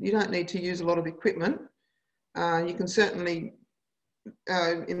 you don't need to use a lot of equipment. You can certainly,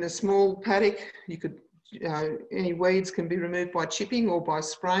 in a small paddock, any weeds can be removed by chipping or by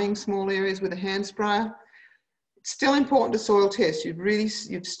spraying small areas with a hand sprayer. It's still important to soil test.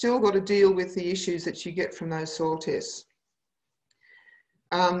 You've still got to deal with the issues that you get from those soil tests.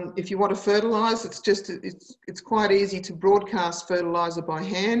 If you want to fertilise, it's quite easy to broadcast fertiliser by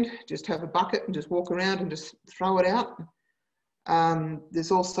hand. Just have a bucket and just walk around and just throw it out.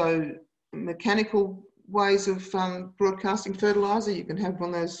 There's also mechanical ways of broadcasting fertiliser. You can have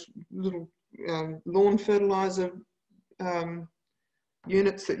one of those little lawn fertiliser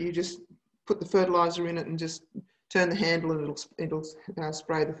units that you just put the fertiliser in it and just turn the handle and it'll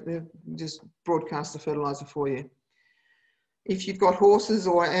just broadcast the fertiliser for you. If you've got horses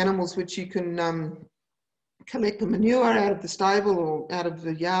or animals which you can collect the manure out of the stable or out of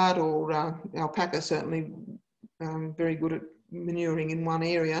the yard, or alpaca certainly very good at manuring in one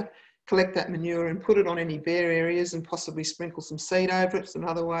area, collect that manure and put it on any bare areas and possibly sprinkle some seed over it. It's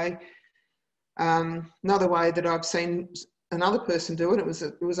another way. Another way that I've seen another person do it,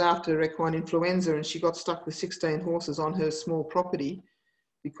 it was after equine influenza, and she got stuck with 16 horses on her small property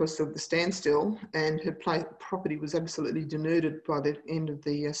because of the standstill, and her property was absolutely denuded by the end of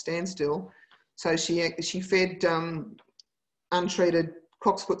the standstill. So she fed untreated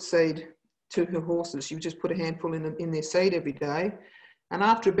cocksfoot seed to her horses. She would just put a handful in their seed every day. And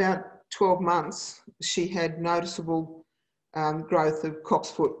after about 12 months, she had noticeable growth of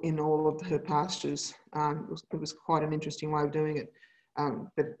cocksfoot in all of her pastures. It was quite an interesting way of doing it.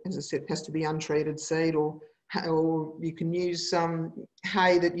 But as I said, it has to be untreated seed, or you can use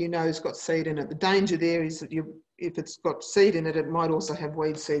hay that you know has got seed in it. The danger there is that if it's got seed in it, it might also have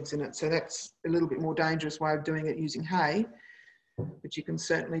weed seeds in it. So that's a little bit more dangerous way of doing it using hay. But you can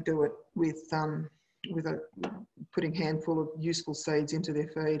certainly do it with putting a handful of useful seeds into their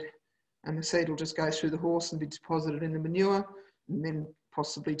feed. And the seed will just go through the horse and be deposited in the manure, and then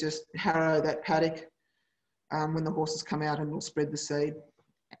possibly just harrow that paddock when the horses come out, and we'll spread the seed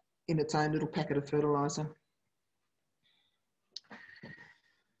in its own little packet of fertiliser.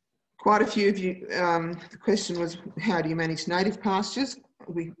 Quite a few of you, the question was, how do you manage native pastures?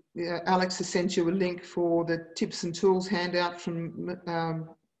 Alex has sent you a link for the tips and tools handout from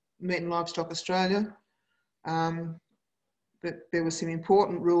Meat and Livestock Australia. But there were some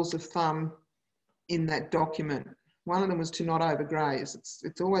important rules of thumb in that document. One of them was to not overgraze.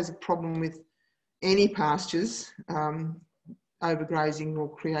 It's always a problem with any pastures. Overgrazing will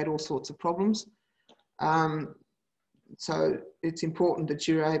create all sorts of problems. So it's important that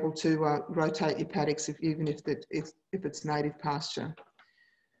you're able to rotate your paddocks even if it's native pasture.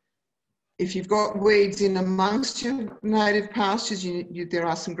 If you've got weeds in amongst your native pastures, there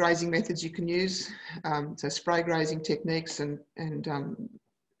are some grazing methods you can use. So spray grazing techniques and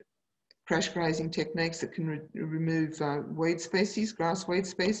crash grazing techniques that can remove weed species, grass weed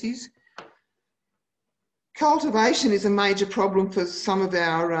species. Cultivation is a major problem for some of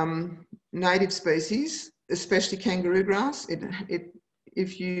our native species, especially kangaroo grass.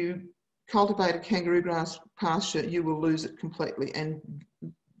 If you cultivate a kangaroo grass pasture, you will lose it completely, and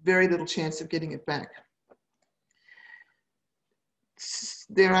very little chance of getting it back.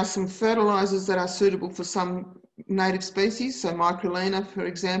 There are some fertilisers that are suitable for some native species. So microlena, for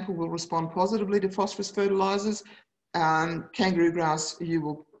example, will respond positively to phosphorus fertilisers. Kangaroo grass, you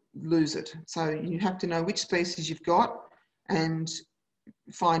will lose it. So you have to know which species you've got and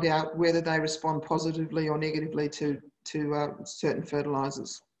find out whether they respond positively or negatively to certain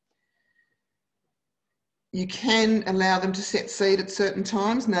fertilisers. You can allow them to set seed at certain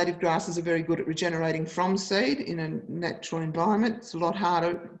times. Native grasses are very good at regenerating from seed in a natural environment. It's a lot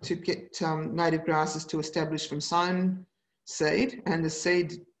harder to get native grasses to establish from sown seed, and the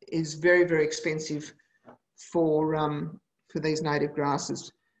seed is very, very expensive for these native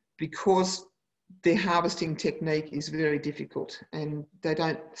grasses, because their harvesting technique is very difficult, and they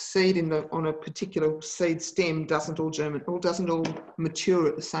don't seed on a particular seed stem doesn't all mature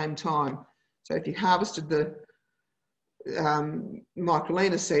at the same time. So if you harvested the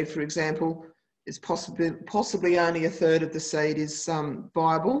Microlina seed, for example, it's possibly only a third of the seed is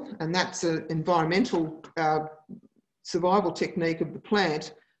viable, and that's an environmental survival technique of the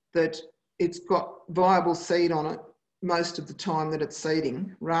plant, that it's got viable seed on it most of the time that it's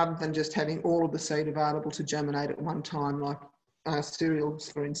seeding, rather than just having all of the seed available to germinate at one time, like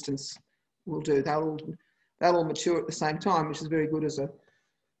cereals, for instance, will do. They'll all mature at the same time, which is very good as a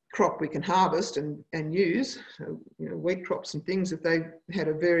crop we can harvest and use. So, you know, wheat crops and things, if they had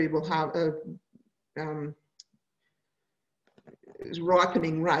a variable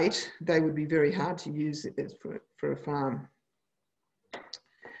ripening rate, they would be very hard to use for a farm.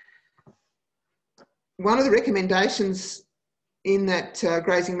 One of the recommendations in that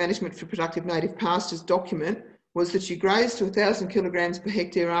Grazing Management for Productive Native Pastures document was that you graze to 1,000 kilograms per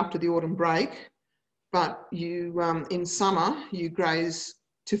hectare after the autumn break, but you in summer you graze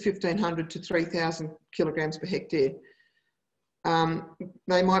to 1,500 to 3,000 kilograms per hectare.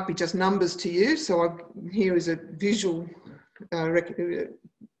 They might be just numbers to you, so here is a visual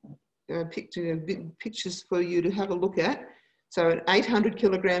pictures for you to have a look at. So an 800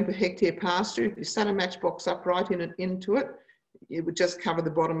 kilogram per hectare pasture, if you set a matchbox upright into it, it would just cover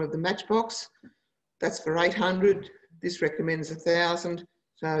the bottom of the matchbox. That's for 800. This recommends 1,000.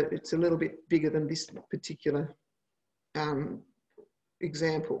 So it's a little bit bigger than this particular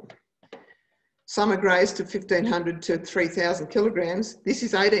example. Some are grazed to 1,500 to 3,000 kilograms. This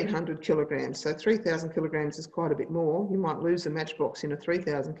is 1,800 kilograms. So 3,000 kilograms is quite a bit more. You might lose a matchbox in a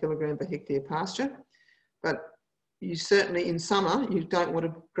 3,000 kilogram per hectare pasture, but you certainly, in summer, you don't want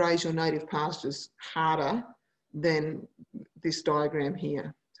to graze your native pastures harder than this diagram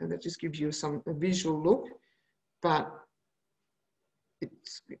here. So that just gives you a visual look, but it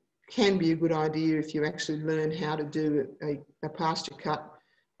can be a good idea if you actually learn how to do a pasture cut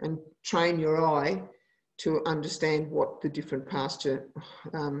and train your eye to understand what the different pasture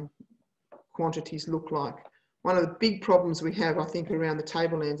quantities look like. One of the big problems we have, I think, around the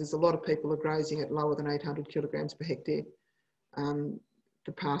tablelands is a lot of people are grazing at lower than 800 kilograms per hectare.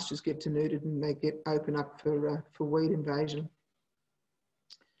 The pastures get denuded and they get open up for weed invasion.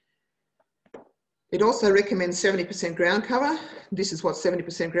 It also recommends 70% ground cover. This is what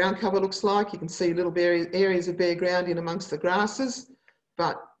 70% ground cover looks like. You can see little areas of bare ground in amongst the grasses,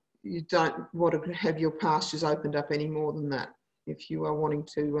 but you don't want to have your pastures opened up any more than that if you are wanting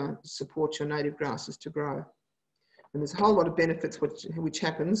to support your native grasses to grow. And there's a whole lot of benefits which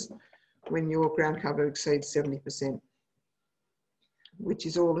happens when your ground cover exceeds 70%, which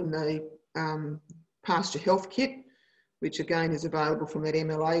is all in the pasture health kit, which again is available from that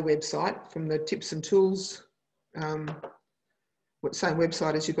MLA website, from the tips and tools, same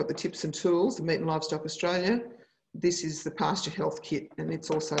website as you've got the tips and tools, the Meat and Livestock Australia. This is the pasture health kit, and it's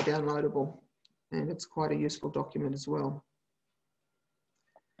also downloadable, and it's quite a useful document as well.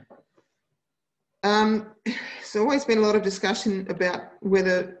 There's always been a lot of discussion about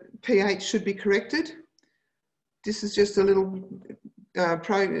whether pH should be corrected. This is just a little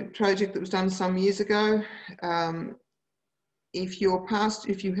project that was done some years ago. If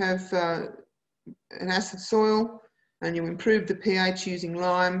you have an acid soil and you improve the pH using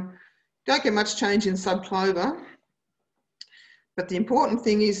lime, don't get much change in subclover. But the important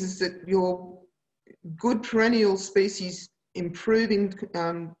thing is that your good perennial species improving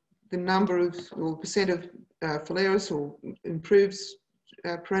the number of, or percent of phalaris, or improves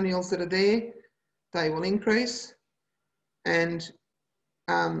perennials that are there, they will increase. And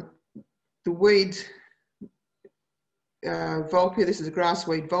the weed, Vulpia, this is a grass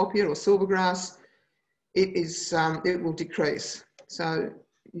weed, Vulpia or silvergrass, it will decrease. So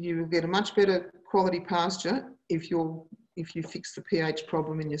you will get a much better quality pasture if you fix the pH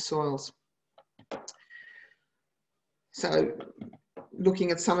problem in your soils. So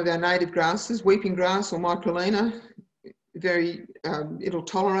looking at some of our native grasses, weeping grass or microlina, it'll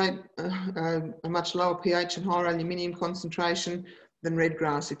tolerate a much lower pH and higher aluminium concentration than red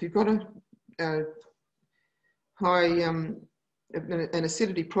grass. If you've got a high an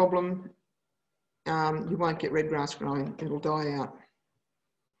acidity problem, you won't get red grass growing. It'll die out.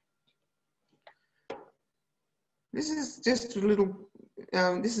 This is just a little,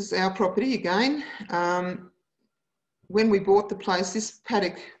 this is our property again. When we bought the place, this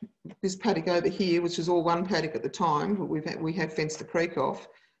paddock over here, which was all one paddock at the time, but we had fenced the creek off,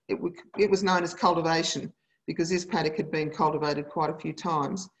 it was known as cultivation because this paddock had been cultivated quite a few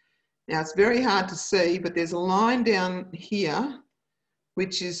times. Now it's very hard to see, but there's a line down here,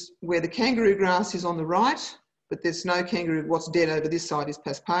 which is where the kangaroo grass is on the right, but there's no kangaroo. What's dead over this side is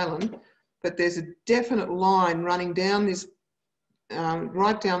paspalum, but there's a definite line running down this,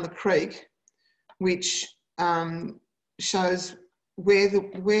 right down the creek, which shows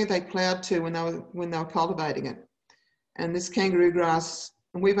where they ploughed to when they were cultivating it. And this kangaroo grass,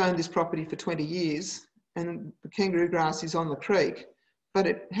 and we've owned this property for 20 years, and the kangaroo grass is on the creek, but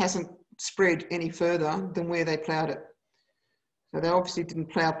it hasn't spread any further than where they ploughed it. So they obviously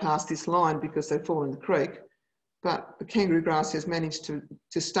didn't plough past this line because they fall in the creek, but the kangaroo grass has managed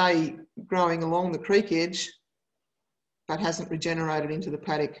to stay growing along the creek edge, but hasn't regenerated into the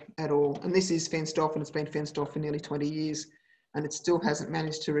paddock at all. And this is fenced off, and it's been fenced off for nearly 20 years, and it still hasn't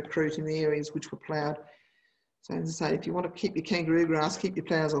managed to recruit in the areas which were ploughed. So as I say, if you want to keep your kangaroo grass, keep your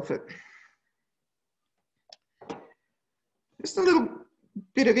ploughs off it. Just a little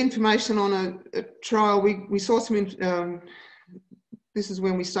bit of information on a trial. We saw some, this is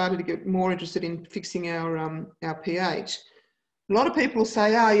when we started to get more interested in fixing our pH. A lot of people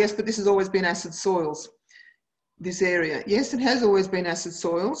say, oh yes, but this has always been acid soils, this area. Yes, it has always been acid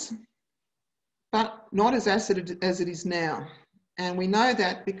soils, but not as acid as it is now. And we know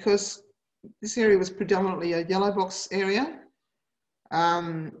that because this area was predominantly a yellow box area,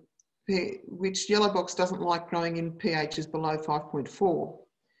 which yellow box doesn't like growing in pHs below 5.4.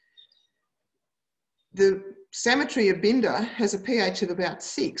 The cemetery of Binder has a pH of about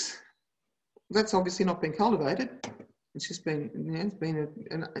 6. That's obviously not been cultivated. It's just been, it's been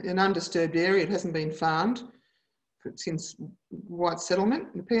an undisturbed area. It hasn't been farmed since white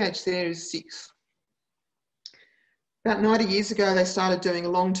settlement. The pH there is 6. About 90 years ago, they started doing a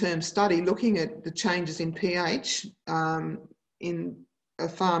long-term study looking at the changes in pH in a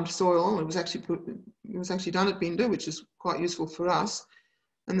farmed soil. It was actually done at Binder, which is quite useful for us.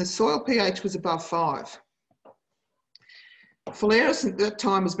 And the soil pH was above 5. Phalaris at that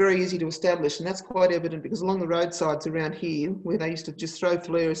time was very easy to establish, and that's quite evident because along the roadsides around here, where they used to just throw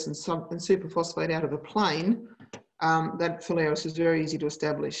Phalaris and superphosphate out of a plane, that Phalaris is very easy to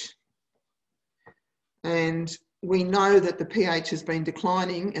establish. And we know that the pH has been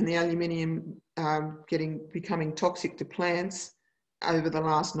declining and the aluminium becoming toxic to plants over the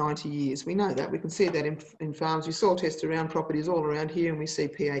last 90 years. We know that. We can see that in farms. We soil test around properties all around here, and we see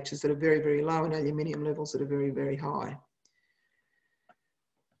pHs that are very, very low and aluminium levels that are very, very high.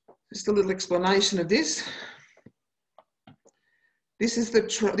 Just a little explanation of this. This is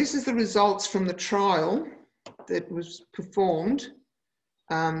the results from the trial that was performed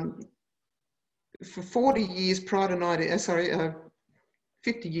for 40 years prior to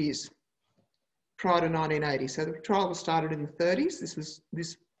 50 years prior to 1980. So the trial was started in the 30s.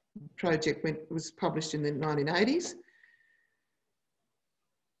 This project was published in the 1980s.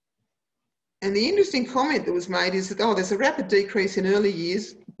 And the interesting comment that was made is that, oh, there's a rapid decrease in early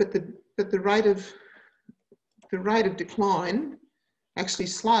years, but the rate of decline actually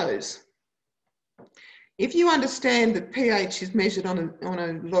slows. If you understand that pH is measured on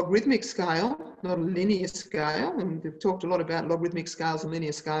a logarithmic scale, not a linear scale, and we've talked a lot about logarithmic scales and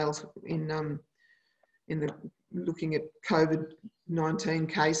linear scales in looking at COVID-19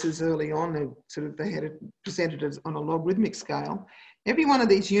 cases early on, they had it presented as on a logarithmic scale. Every one of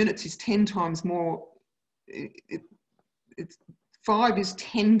these units is 10 times more, 5 is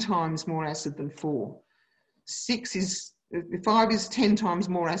 10 times more acid than 4. 5 is 10 times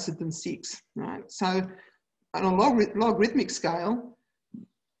more acid than 6, right? So on a logarithmic scale,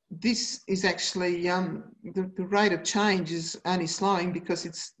 this is actually, the rate of change is only slowing because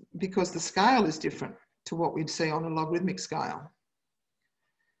the scale is different to what we'd see on a logarithmic scale.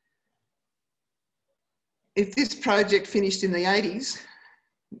 If this project finished in the 80s,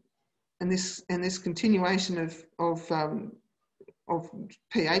 and this continuation of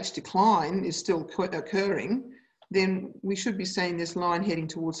pH decline is still occurring, then we should be seeing this line heading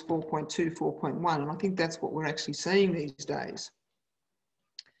towards 4.2, 4.1, and I think that's what we're actually seeing these days.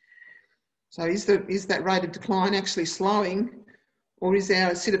 So is that rate of decline actually slowing, or is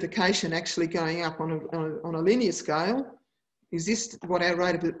our acidification actually going up on a linear scale? Is this what our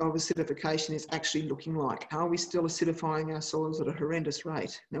rate of acidification is actually looking like? Are we still acidifying our soils at a horrendous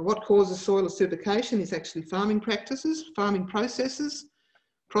rate? Now, what causes soil acidification is actually farming practices, farming processes,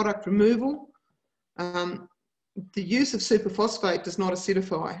 product removal. The use of superphosphate does not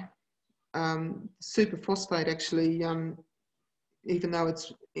acidify. Superphosphate actually, even though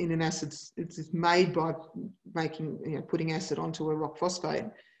it's in an acid, it's made by putting acid onto a rock phosphate.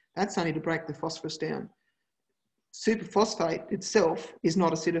 That's only to break the phosphorus down. superphosphate itself is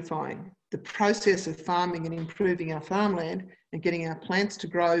not acidifying. The process of farming and improving our farmland and getting our plants to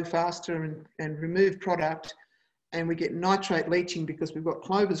grow faster and remove product, and we get nitrate leaching because we've got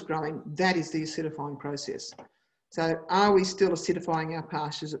clovers growing, that is the acidifying process. So are we still acidifying our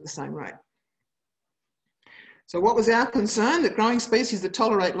pastures at the same rate? So what was our concern? That growing species that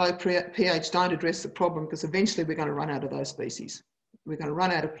tolerate low pH don't address the problem, because eventually we're going to run out of those species. We're going to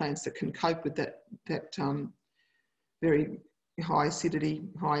run out of plants that can cope with that very high acidity,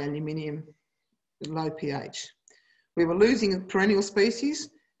 high aluminium, low pH. We were losing perennial species,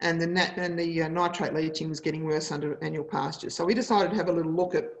 and the nitrate leaching was getting worse under annual pastures. So we decided to have a little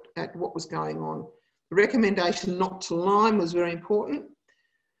look at what was going on. The recommendation not to lime was very important.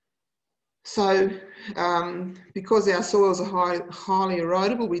 So because our soils are highly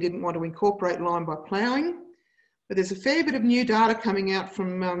erodible, we didn't want to incorporate lime by ploughing. But there's a fair bit of new data coming out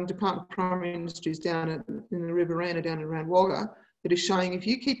from Department of Primary Industries down in the Riverina, down around Wagga, that is showing if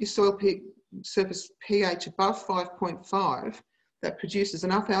you keep your soil surface pH above 5.5, that produces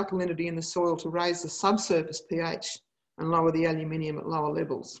enough alkalinity in the soil to raise the subsurface pH and lower the aluminium at lower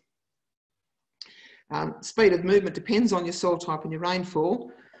levels. Speed of movement depends on your soil type and your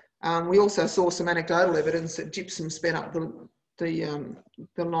rainfall. We also saw some anecdotal evidence that gypsum sped up the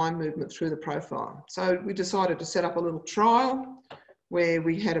line movement through the profile. So we decided to set up a little trial where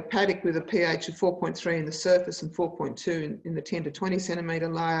we had a paddock with a pH of 4.3 in the surface and 4.2 in the 10 to 20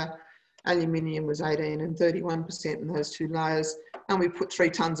 centimetre layer. Aluminium was 18 and 31% in those two layers. And we put 3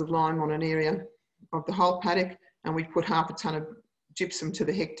 tonnes of lime on an area of the whole paddock, and we put half a tonne of gypsum to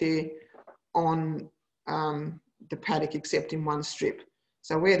the hectare on the paddock, except in one strip.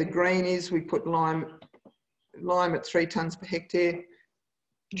 So where the green is, we put lime at 3 tonnes per hectare,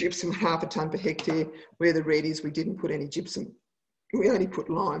 gypsum half a tonne per hectare. Where the red is, we didn't put any gypsum. We only put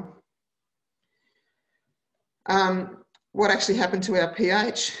lime. What actually happened to our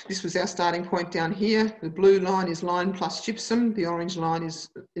pH? This was our starting point down here. The blue line is lime plus gypsum. The orange line is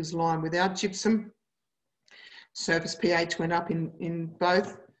lime without gypsum. Surface pH went up in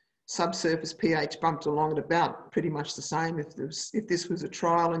both. Subsurface pH bumped along at about pretty much the same. If this was a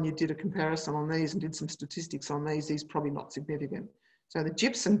trial and you did a comparison on these and did some statistics on these probably not significant. So the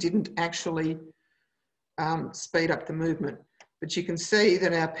gypsum didn't actually speed up the movement, but you can see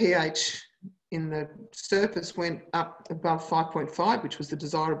that our pH in the surface went up above 5.5, which was the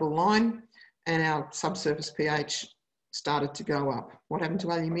desirable line, and our subsurface pH started to go up. What happened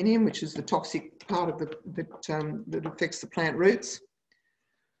to aluminium, which is the toxic part of that affects the plant roots?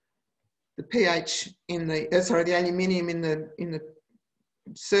 The pH in the the aluminium in the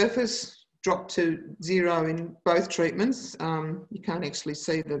surface dropped to 0 in both treatments. You can't actually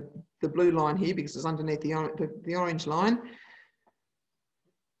see the blue line here because it's underneath the orange line.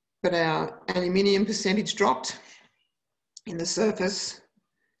 But our aluminium percentage dropped in the surface.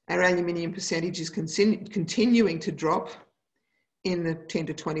 Our aluminium percentage is continuing to drop in the 10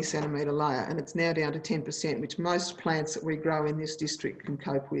 to 20 centimetre layer, and it's now down to 10%, which most plants that we grow in this district can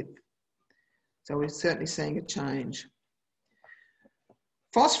cope with. So we're certainly seeing a change.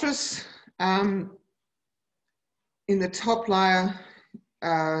 Phosphorus in the top layer,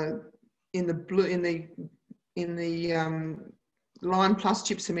 in the lime plus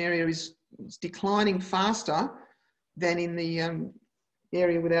gypsum area is declining faster than in the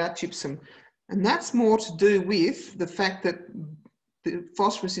area without gypsum, and that's more to do with the fact that the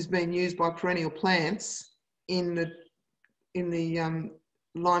phosphorus is being used by perennial plants in the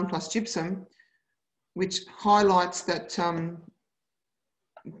lime plus gypsum, which highlights that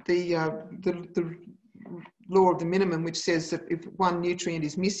the law of the minimum, which says that if one nutrient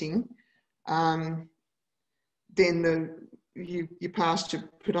is missing, then your pasture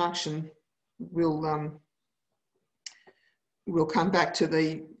production will come back to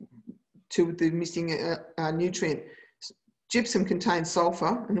the missing nutrient. Gypsum contains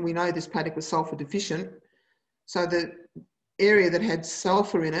sulphur, and we know this paddock was sulphur deficient, so the area that had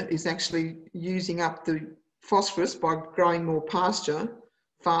sulphur in it is actually using up the phosphorus by growing more pasture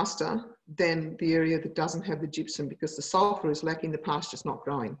faster than the area that doesn't have the gypsum, because the sulphur is lacking, the pasture's not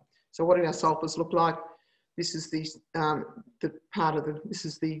growing. So what do our sulphurs look like? This is this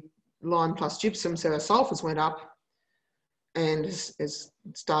is the lime plus gypsum, so our sulphurs went up and is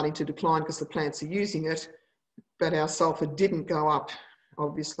starting to decline because the plants are using it, but our sulphur didn't go up,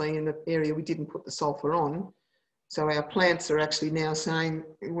 obviously, in the area we didn't put the sulphur on. So our plants are actually now saying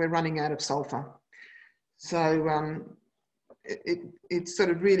we're running out of sulphur. So it sort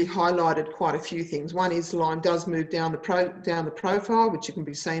of really highlighted quite a few things. One is lime does move down the profile, which you can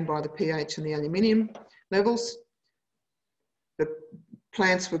be seen by the pH and the aluminium levels. The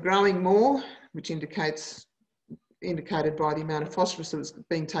plants were growing more, which indicates indicated by the amount of phosphorus that was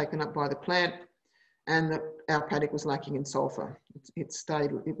being taken up by the plant, and that our paddock was lacking in sulphur.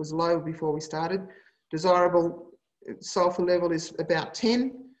 It was low before we started. Desirable sulphur level is about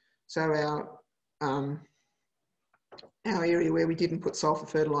 10, so our area where we didn't put sulphur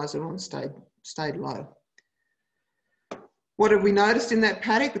fertiliser on stayed low. What have we noticed in that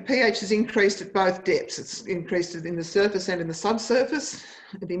paddock? The pH has increased at both depths. It's increased in the surface and in the subsurface.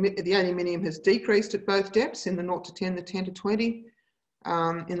 The aluminium has decreased at both depths, in the 0 to 10, the 10 to 20.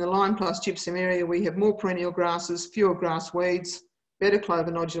 In the lime plus gypsum area, we have more perennial grasses, fewer grass weeds, better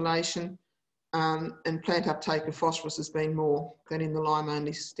clover nodulation, and plant uptake of phosphorus has been more than in the lime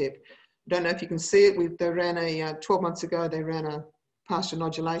only step. I don't know if you can see it. They ran 12 months ago, they ran a pasture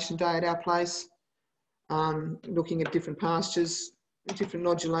nodulation day at our place, looking at different pastures, different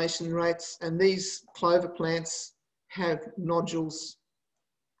nodulation rates, and these clover plants have nodules,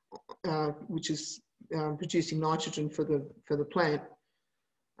 which is producing nitrogen for the plant.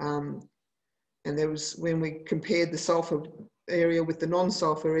 And there was, when we compared the sulphur area with the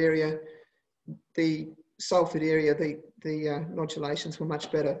non-sulphur area, the sulphur area, the nodulations were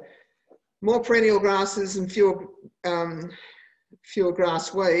much better. More perennial grasses and fewer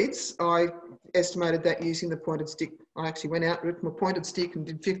grass weeds. I estimated that using the pointed stick. I actually went out with my pointed stick and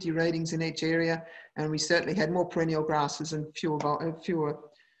did 50 readings in each area, and we certainly had more perennial grasses and fewer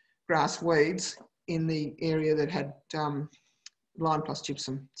grass weeds in the area that had lime plus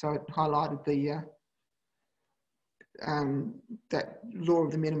gypsum. So it highlighted the that law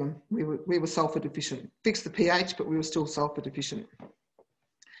of the minimum. We were sulphur deficient. Fixed the pH, but we were still sulphur deficient.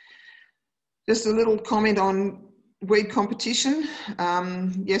 Just a little comment on weed competition.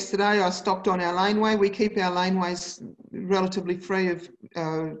 Yesterday I stopped on our laneway. We keep our laneways relatively free of,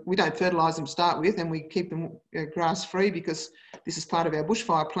 we don't fertilise them to start with, and we keep them grass free because this is part of our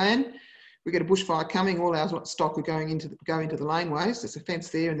bushfire plan. We get a bushfire coming, all our stock are go into the laneways. There's a fence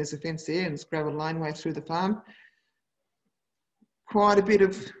there and there's a fence there, and it's gravel laneway through the farm. Quite a bit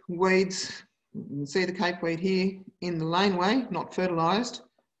of weeds. You can see the cape weed here in the laneway, not fertilised.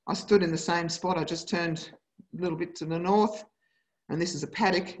 I stood in the same spot. I just turned a little bit to the north, and this is a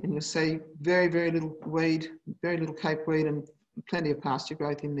paddock, and you'll see very, very little weed, very little cape weed, and plenty of pasture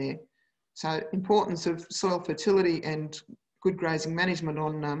growth in there. So importance of soil fertility and good grazing management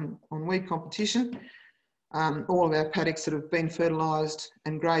on weed competition. All of our paddocks that have been fertilised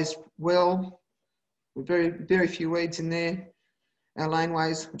and grazed well, with very, very few weeds in there. Our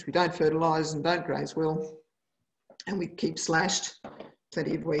laneways, which we don't fertilise and don't graze well, and we keep slashed,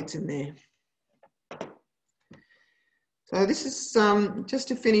 plenty of weeds in there. So this is just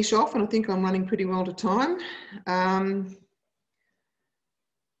to finish off, and I think I'm running pretty well to time.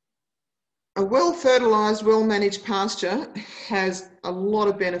 A well-fertilised, well-managed pasture has a lot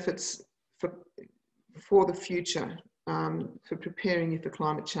of benefits for the future, for preparing you for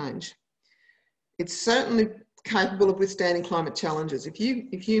climate change. It's certainly capable of withstanding climate challenges. If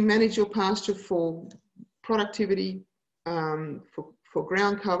you manage your pasture for productivity, for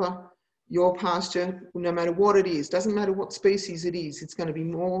ground cover, your pasture, no matter what it is, doesn't matter what species it is, it's going to be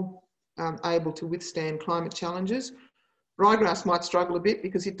more able to withstand climate challenges. Ryegrass might struggle a bit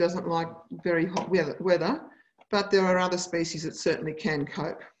because it doesn't like very hot weather, but there are other species that certainly can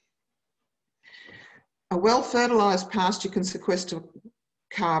cope. A well-fertilised pasture can sequester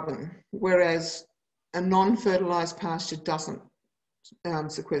carbon, whereas a non-fertilised pasture doesn't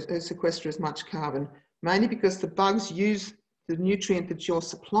sequester as much carbon, mainly because the bugs use the nutrient that you're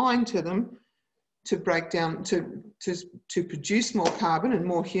supplying to them to break down, to produce more carbon and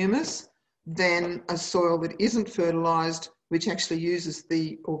more humus than a soil that isn't fertilised, which actually uses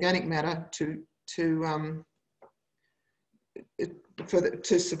the organic matter to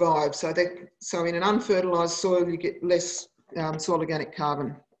survive. So in an unfertilised soil, you get less soil organic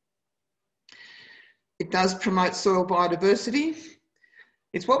carbon. It does promote soil biodiversity.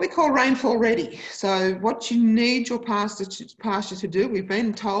 It's what we call rainfall ready. So what you need your pasture to do, we've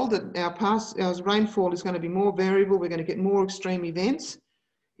been told that our rainfall is going to be more variable. We're going to get more extreme events.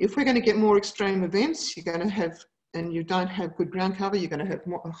 If we're going to get more extreme events, you're going to have, and you don't have good ground cover, you're going to have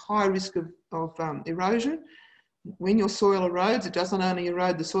a high risk of erosion. When your soil erodes, it doesn't only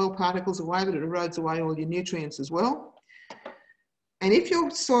erode the soil particles away, but it erodes away all your nutrients as well. And if your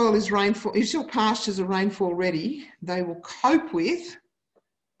soil is if your pastures are rainfall ready, they will cope with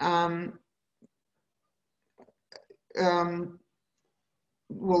well,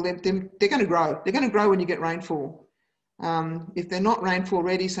 they're going to grow. They're going to grow when you get rainfall. If they're not rainfall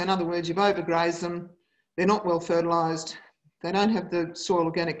ready, so in other words, you've overgrazed them, they're not well fertilised, they don't have the soil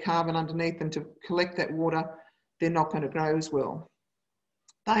organic carbon underneath them to collect that water, they're not going to grow as well.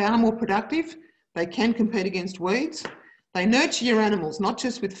 They are more productive. they can compete against weeds. They nurture your animals, not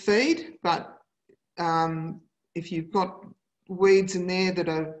just with feed, but if you've got weeds in there that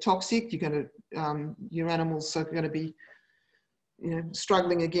are toxic, you're going to, your animals are going to be,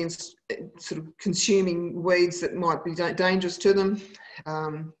 struggling against sort of consuming weeds that might be dangerous to them.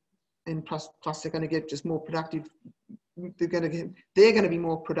 And plus they're going to get just more productive. They're going to be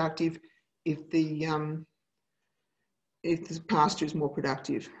more productive if the pasture is more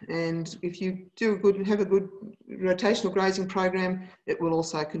productive. And if you have a good rotational grazing program, it will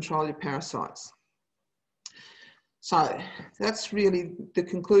also control your parasites. So that's really the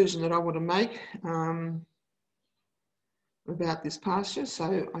conclusion that I want to make about this pasture.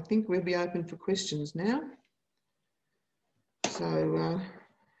 So I think we'll be open for questions now. So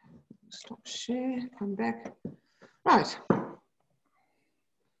stop share, come back. Right.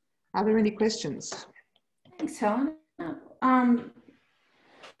 Are there any questions? Thanks, Helena.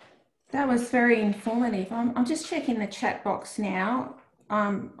 That was very informative. I'm just checking the chat box now.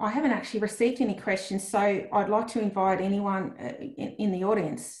 I haven't actually received any questions, so I'd like to invite anyone in the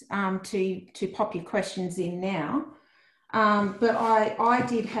audience to pop your questions in now. But I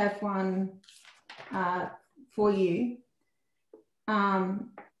did have one for you, and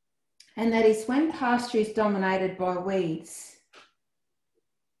that is, when pasture is dominated by weeds,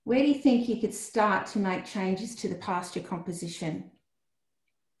 where do you think you could start to make changes to the pasture composition?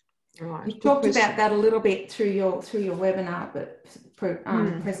 Right. You talked about that a little bit through your webinar, but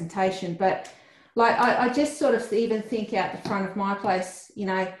presentation. But like I just sort of even think out the front of my place,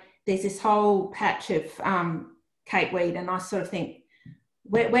 there's this whole patch of capeweed, and I sort of think,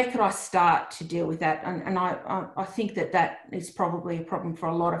 where could I start to deal with that? And I think that is probably a problem for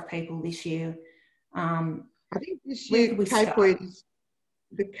a lot of people this year. I think this year capeweed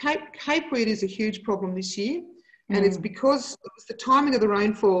is a huge problem this year. And it's because it was the timing of the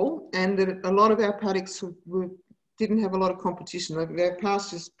rainfall, and that a lot of our paddocks didn't have a lot of competition. Our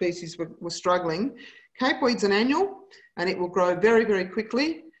pasture species were struggling. Capeweed's an annual, and it will grow very, very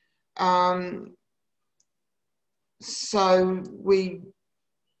quickly. So we're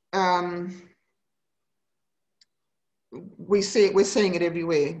seeing it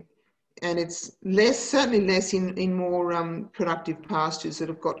everywhere, and it's certainly less in more productive pastures that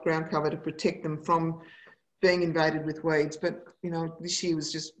have got ground cover to protect them from being invaded with weeds. But this year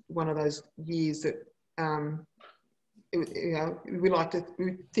was just one of those years that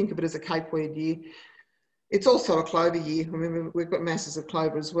we think of it as a capeweed year. It's also a clover year. I mean, we've got masses of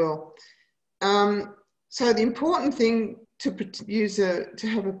clover as well. So the important thing to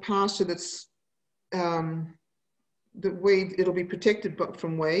have a pasture that's it'll be protected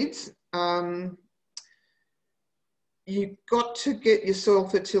from weeds. You've got to get your soil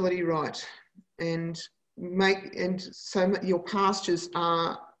fertility right, and so your pastures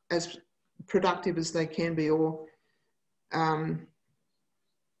are as productive as they can be, or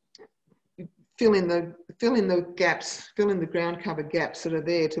fill in the gaps, fill in the ground cover gaps that are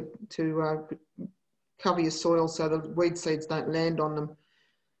there to cover your soil so the weed seeds don't land on them.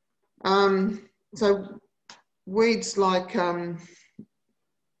 So weeds like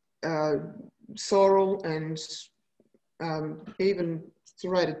sorrel and even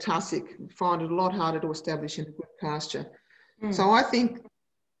serrated tussock find it a lot harder to establish in a good pasture. So I think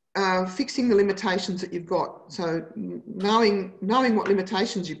fixing the limitations that you've got. So knowing what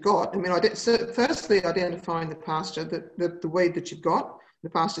limitations you've got. I mean, firstly identifying the pasture, the weed that you've got,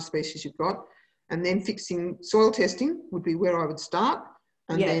 the pasture species you've got, and then fixing soil testing would be where I would start,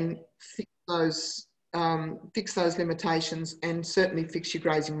 and then fix those limitations, and certainly fix your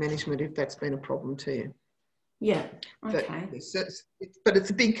grazing management if that's been a problem to you. Yeah, okay. But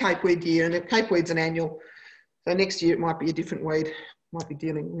it's a big capeweed year, and if capeweed's an annual, so next year it might be a different weed.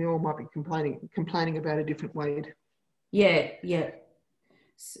 We all might be complaining about a different weed. Yeah.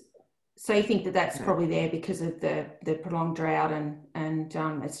 So you think that's probably there because of the prolonged drought, and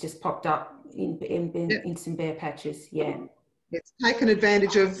it's just popped up in some bare patches. Yeah. It's taken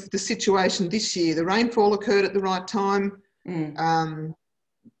advantage of the situation this year. The rainfall occurred at the right time. When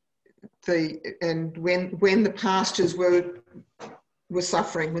the pastures were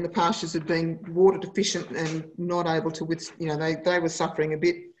suffering, when the pastures had been water deficient and not able to they were suffering a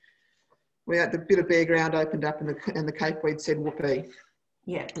bit. We had the bit of bare ground opened up, and the capeweed said, "Whoopee,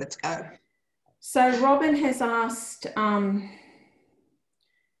 yeah, let's go." So Robin has asked,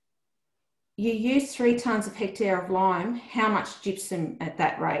 you use 3 tonnes of hectare of lime. How much gypsum at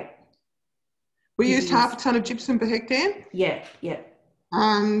that rate? We used half a tonne of gypsum per hectare. Yeah.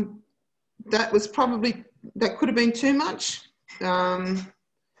 That could have been too much.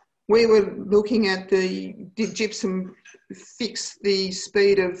 We were looking at did gypsum fix the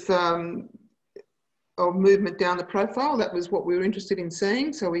speed of of movement down the profile. That was what we were interested in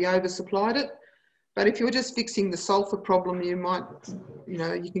seeing, so we oversupplied it. But if you're just fixing the sulphur problem, you might, you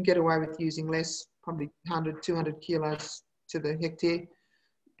know, you can get away with using less, probably 100, 200 kilos to the hectare.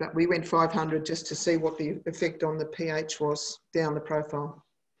 But we went 500 just to see what the effect on the pH was down the profile.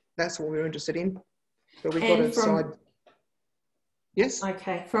 That's what we were interested in. But we've got a side. Yes?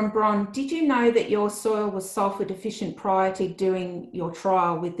 Okay, from Bron, did you know that your soil was sulphur deficient prior to doing your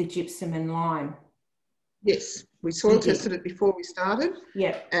trial with the gypsum and lime? Yes, we soil tested it before we started.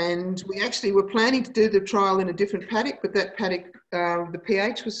 Yeah. And we actually were planning to do the trial in a different paddock, but that paddock, the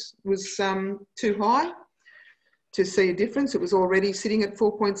pH was too high to see a difference. It was already sitting at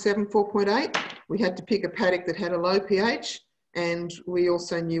 4.7, 4.8. We had to pick a paddock that had a low pH, and we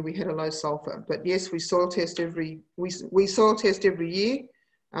also knew we had a low sulphur. But yes, we soil test every year.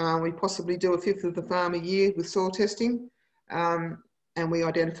 We possibly do a fifth of the farm a year with soil testing, and we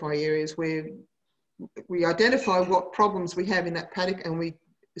identify areas where we identify what problems we have in that paddock, and we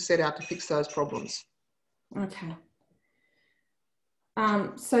set out to fix those problems. Okay.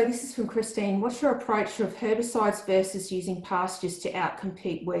 So this is from Christine. What's your approach of herbicides versus using pastures to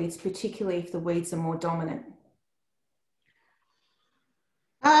outcompete weeds, particularly if the weeds are more dominant?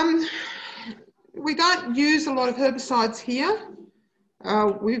 We don't use a lot of herbicides here.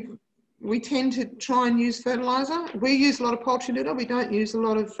 We tend to try and use fertiliser. We use a lot of poultry litter. We don't use a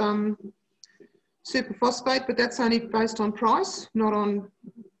lot of superphosphate, but that's only based on price, not on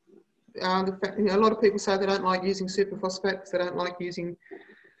the fact, you know, a lot of people say they don't like using superphosphate because they don't like using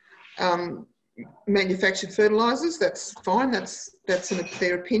manufactured fertilisers. That's fine. That's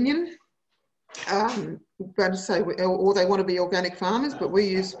their opinion. But say, or they want to be organic farmers, but we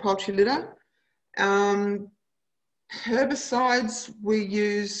use poultry litter. Herbicides we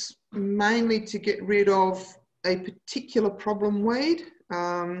use mainly to get rid of a particular problem weed.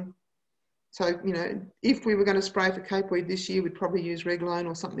 So, you know, if we were going to spray for capeweed this year, we'd probably use Reglone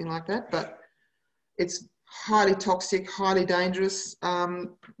or something like that, but it's highly toxic, highly dangerous.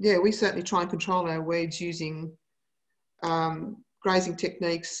 Yeah, we certainly try and control our weeds using grazing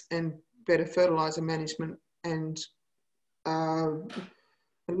techniques and better fertiliser management, and a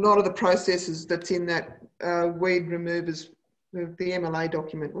lot of the processes that's in that weed removers, the MLA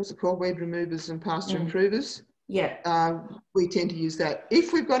document, what's it called? Weed removers and pasture improvers. Yeah. We tend to use that.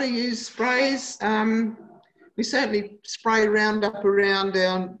 If we've got to use sprays, we certainly spray Roundup around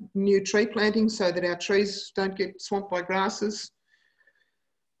our new tree plantings so that our trees don't get swamped by grasses.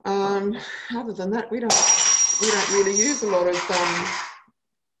 Other than that, we don't really use a lot of.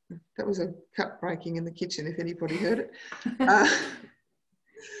 That was a cup breaking in the kitchen, if anybody heard it. That's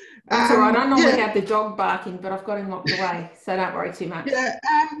all right. I normally have the dog barking, but I've got him locked away, so don't worry too much.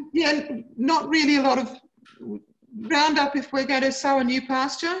 Yeah, not really a lot of Roundup. If we're going to sow a new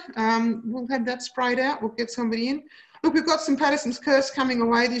pasture, we'll have that sprayed out. We'll get somebody in. Look, we've got some Patterson's Curse coming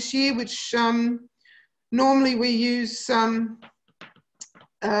away this year, which normally we use.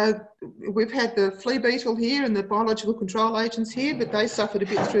 We've had the flea beetle here and the biological control agents here, but they suffered a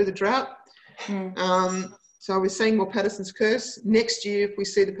bit through the drought. So we're seeing more Patterson's Curse. Next year, if we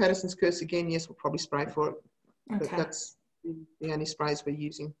see the Patterson's Curse again, yes, we'll probably spray for it. Okay. But that's the only sprays we're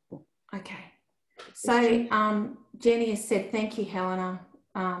using. Okay. So Jenny has said, thank you, Helena.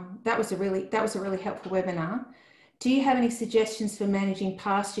 That was a really helpful webinar. Do you have any suggestions for managing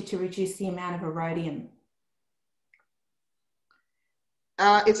pasture to reduce the amount of erodium?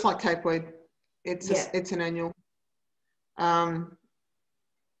 It's like capeweed. It's an annual.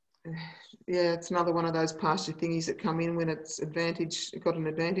 Yeah, it's another one of those pasture thingies that come in when it's got an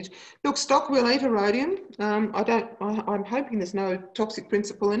advantage. Look, stock will eat erodium. I'm hoping there's no toxic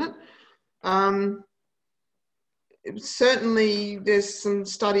principle in it. Certainly there's some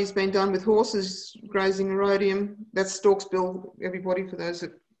studies been done with horses grazing erodium. That's storksbill, everybody, for those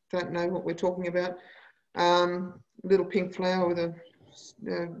that don't know what we're talking about. Little pink flower with a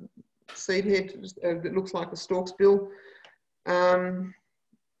seed head that looks like a storksbill.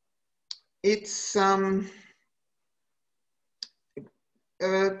 It's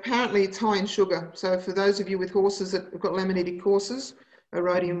apparently it's high in sugar. So for those of you with horses that have got laminitic horses,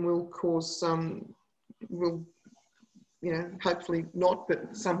 erodium will cause hopefully not,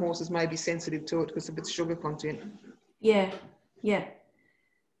 but some horses may be sensitive to it because of its sugar content. Yeah.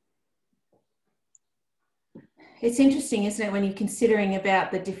 It's interesting, isn't it, when you're considering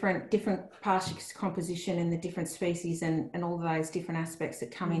about the different pasture composition and the different species and all of those different aspects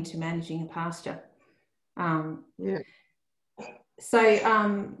that come into managing a pasture.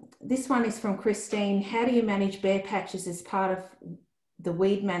 So this one is from Christine. How do you manage bare patches as part of the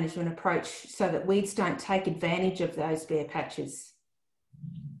weed management approach so that weeds don't take advantage of those bare patches?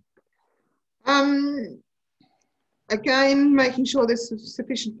 Again, making sure there's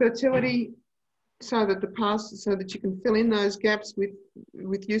sufficient fertility so that so that you can fill in those gaps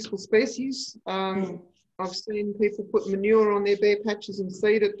with useful species. I've seen people put manure on their bare patches and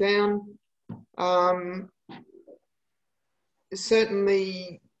seed it down.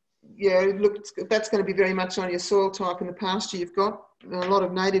 Certainly, yeah, look, that's going to be very much on your soil type and the pasture you've got. A lot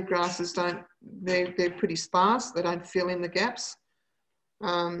of native grasses they're pretty sparse. They don't fill in the gaps.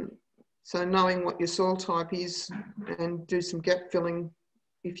 So knowing what your soil type is and do some gap filling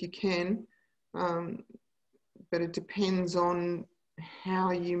if you can. But it depends on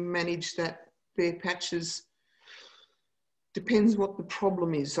how you manage that bare patches. Depends what the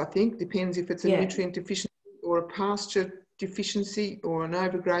problem is, I think. Depends if it's a nutrient deficiency or a pasture deficiency or an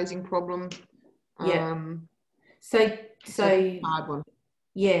overgrazing problem. So hard one.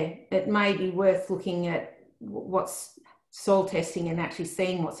 Yeah, it may be worth looking at what's soil testing and actually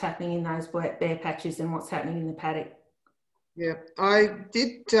seeing what's happening in those bare patches and what's happening in the paddock. Yeah, I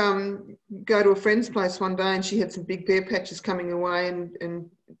did go to a friend's place one day and she had some big bare patches coming away and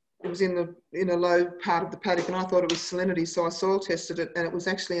it was in a low part of the paddock and I thought it was salinity, so I soil tested it and it was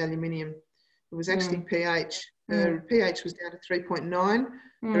actually aluminium. It was actually pH. Her pH was down to 3.9.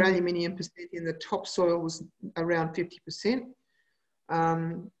 Her aluminium percent in the topsoil was around 50%.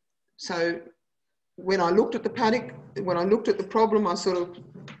 So when I looked at the paddock, when I looked at the problem, I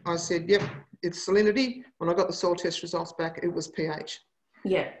said, yep, it's salinity. When I got the soil test results back, it was pH.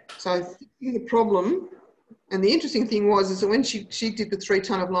 Yeah. So the problem, and the interesting thing was, is that when she did the 3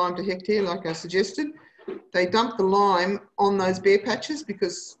 tonne of lime to hectare, like I suggested, they dumped the lime on those bare patches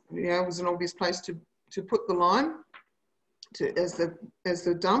because, you know, it was an obvious place to put the lime as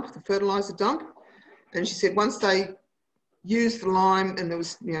the dump, the fertilizer dump. And she said once they used the lime and there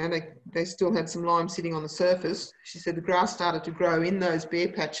was, you know, they still had some lime sitting on the surface, she said the grass started to grow in those bare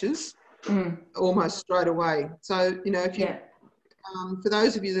patches almost straight away. So, you know, if you, for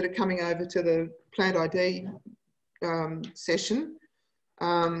those of you that are coming over to the Plant ID session,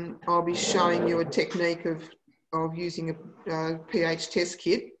 I'll be showing you a technique of using a pH test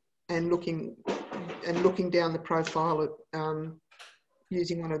kit and looking down the profile at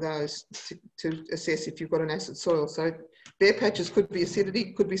using one of those to assess if you've got an acid soil. So bare patches could be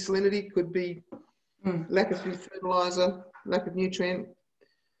acidity, could be salinity, could be lack of fertilizer, lack of nutrient.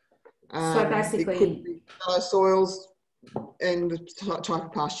 So basically, it could be shallow soils and the type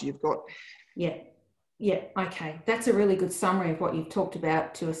of pasture you've got. Yeah. Yeah, okay. That's a really good summary of what you've talked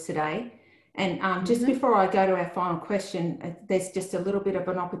about to us today. And just before I go to our final question, there's just a little bit of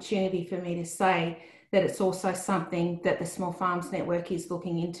an opportunity for me to say that it's also something that the Small Farms Network is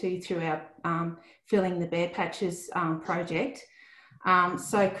looking into through our Filling the Bare Patches project.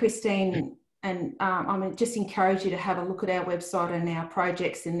 So Christine, and I just encourage you to have a look at our website and our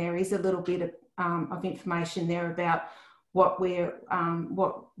projects, and there is a little bit of information there about what we're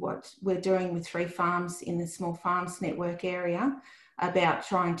doing with 3 farms in the Small Farms Network area about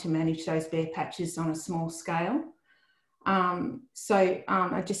trying to manage those bare patches on a small scale.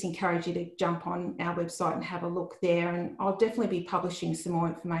 I just encourage you to jump on our website and have a look there, and I'll definitely be publishing some more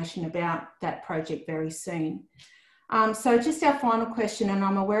information about that project very soon. So just our final question, and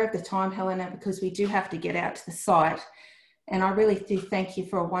I'm aware of the time, Helena, because we do have to get out to the site, and I really do thank you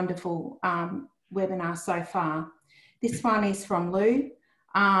for a wonderful webinar so far. This one is from Lou.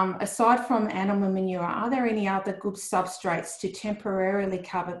 Aside from animal manure, are there any other good substrates to temporarily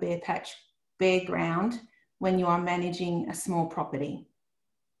cover bare ground when you are managing a small property?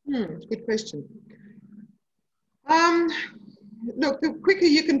 Good question. Look, the quicker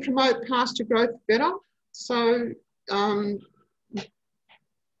you can promote pasture growth, the better. So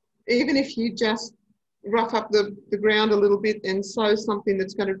even if you just rough up the ground a little bit and sow something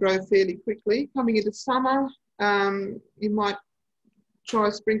that's going to grow fairly quickly, coming into summer, you might try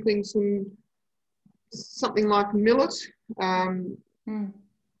sprinkling something like millet.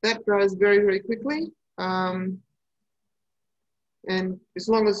 That grows very, very quickly. And as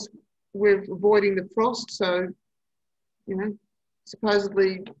long as we're avoiding the frost, so, you know,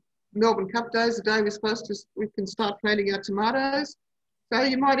 supposedly Melbourne Cup Day is the day we can start planting our tomatoes. So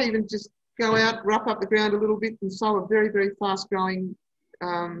you might even just go out, rough up the ground a little bit and sow a very, very fast growing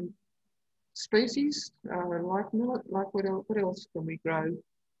species, like millet. Like what else can we grow?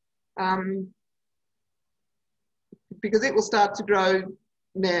 Because it will start to grow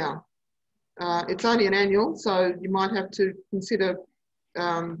now. It's only an annual, so you might have to consider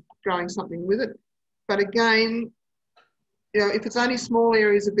growing something with it. But again, you know, if it's only small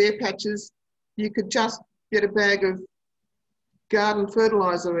areas of bare patches, you could just get a bag of garden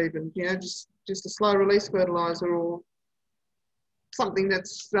fertilizer even, you know, just a slow release fertilizer or something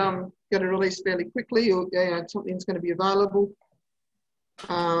that's going to release fairly quickly, or something that's going to be available.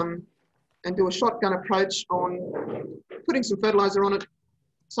 And do a shotgun approach on putting some fertiliser on it,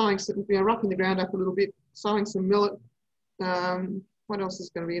 sowing some, roughing the ground up a little bit, sowing some millet. What else is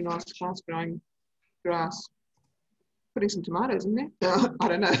going to be a nice fast growing grass? Putting some tomatoes in there. I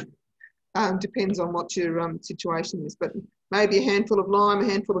don't know. Depends on what your situation is, but maybe a handful of lime, a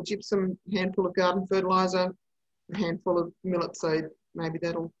handful of gypsum, a handful of garden fertiliser, a handful of millet seed. Maybe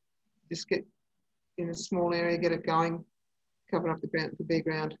that'll just get in a small area, get it going, cover up the ground, the bare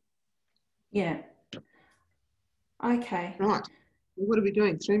ground. Yeah. Okay. Right. What are we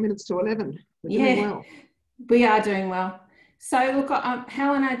doing? 3 minutes to 11. We're doing well. We are doing well. So look,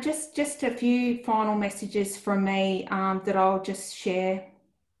 Helena, just a few final messages from me that I'll just share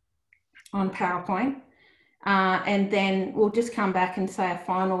on PowerPoint, and then we'll just come back and say a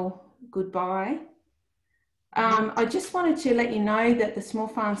final goodbye. I just wanted to let you know that the Small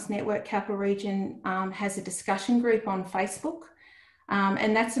Farms Network Capital Region has a discussion group on Facebook.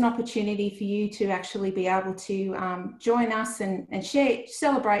 And that's an opportunity for you to actually be able to join us and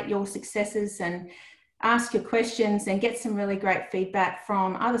celebrate your successes and ask your questions and get some really great feedback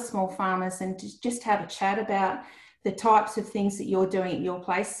from other small farmers, and just have a chat about the types of things that you're doing at your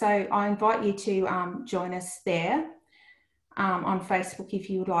place. So I invite you to join us there on Facebook if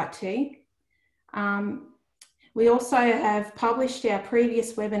you would like to. We also have published our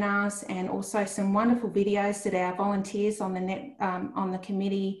previous webinars and also some wonderful videos that our volunteers on the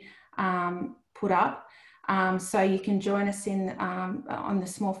committee put up. So you can join us on the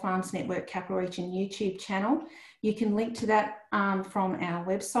Small Farms Network Capital Region YouTube channel. You can link to that from our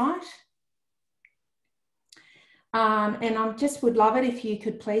website. And I just would love it if you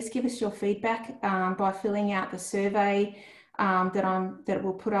could please give us your feedback by filling out the survey that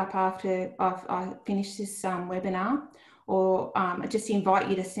we'll put up after I finish this webinar, or I just invite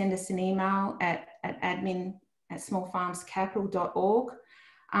you to send us an email at admin@smallfarmscapital.org.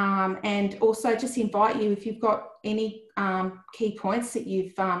 And also just invite you, if you've got any key points that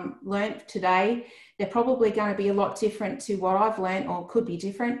you've learnt today, they're probably going to be a lot different to what I've learnt, or could be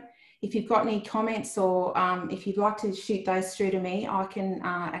different. If you've got any comments, or if you'd like to shoot those through to me, I can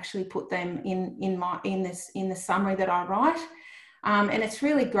actually put them in the summary that I write. And it's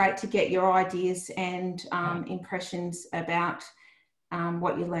really great to get your ideas and impressions about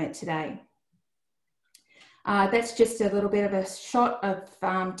what you learnt today. That's just a little bit of a shot of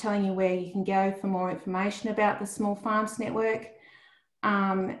telling you where you can go for more information about the Small Farms Network.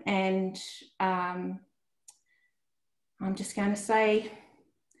 And I'm just going to say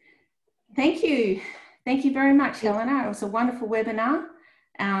thank you. Thank you very much, Helena. It was a wonderful webinar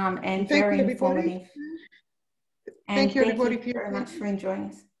and very informative. And thank you, everybody, very much for enjoying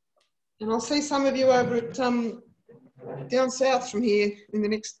us. And I'll see some of you over at down south from here in the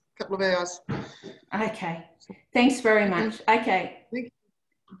next couple of hours. Okay. Thanks very much. Okay. Thank you.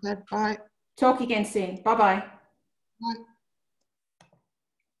 Okay, bye. Talk again soon. Bye-bye. Bye.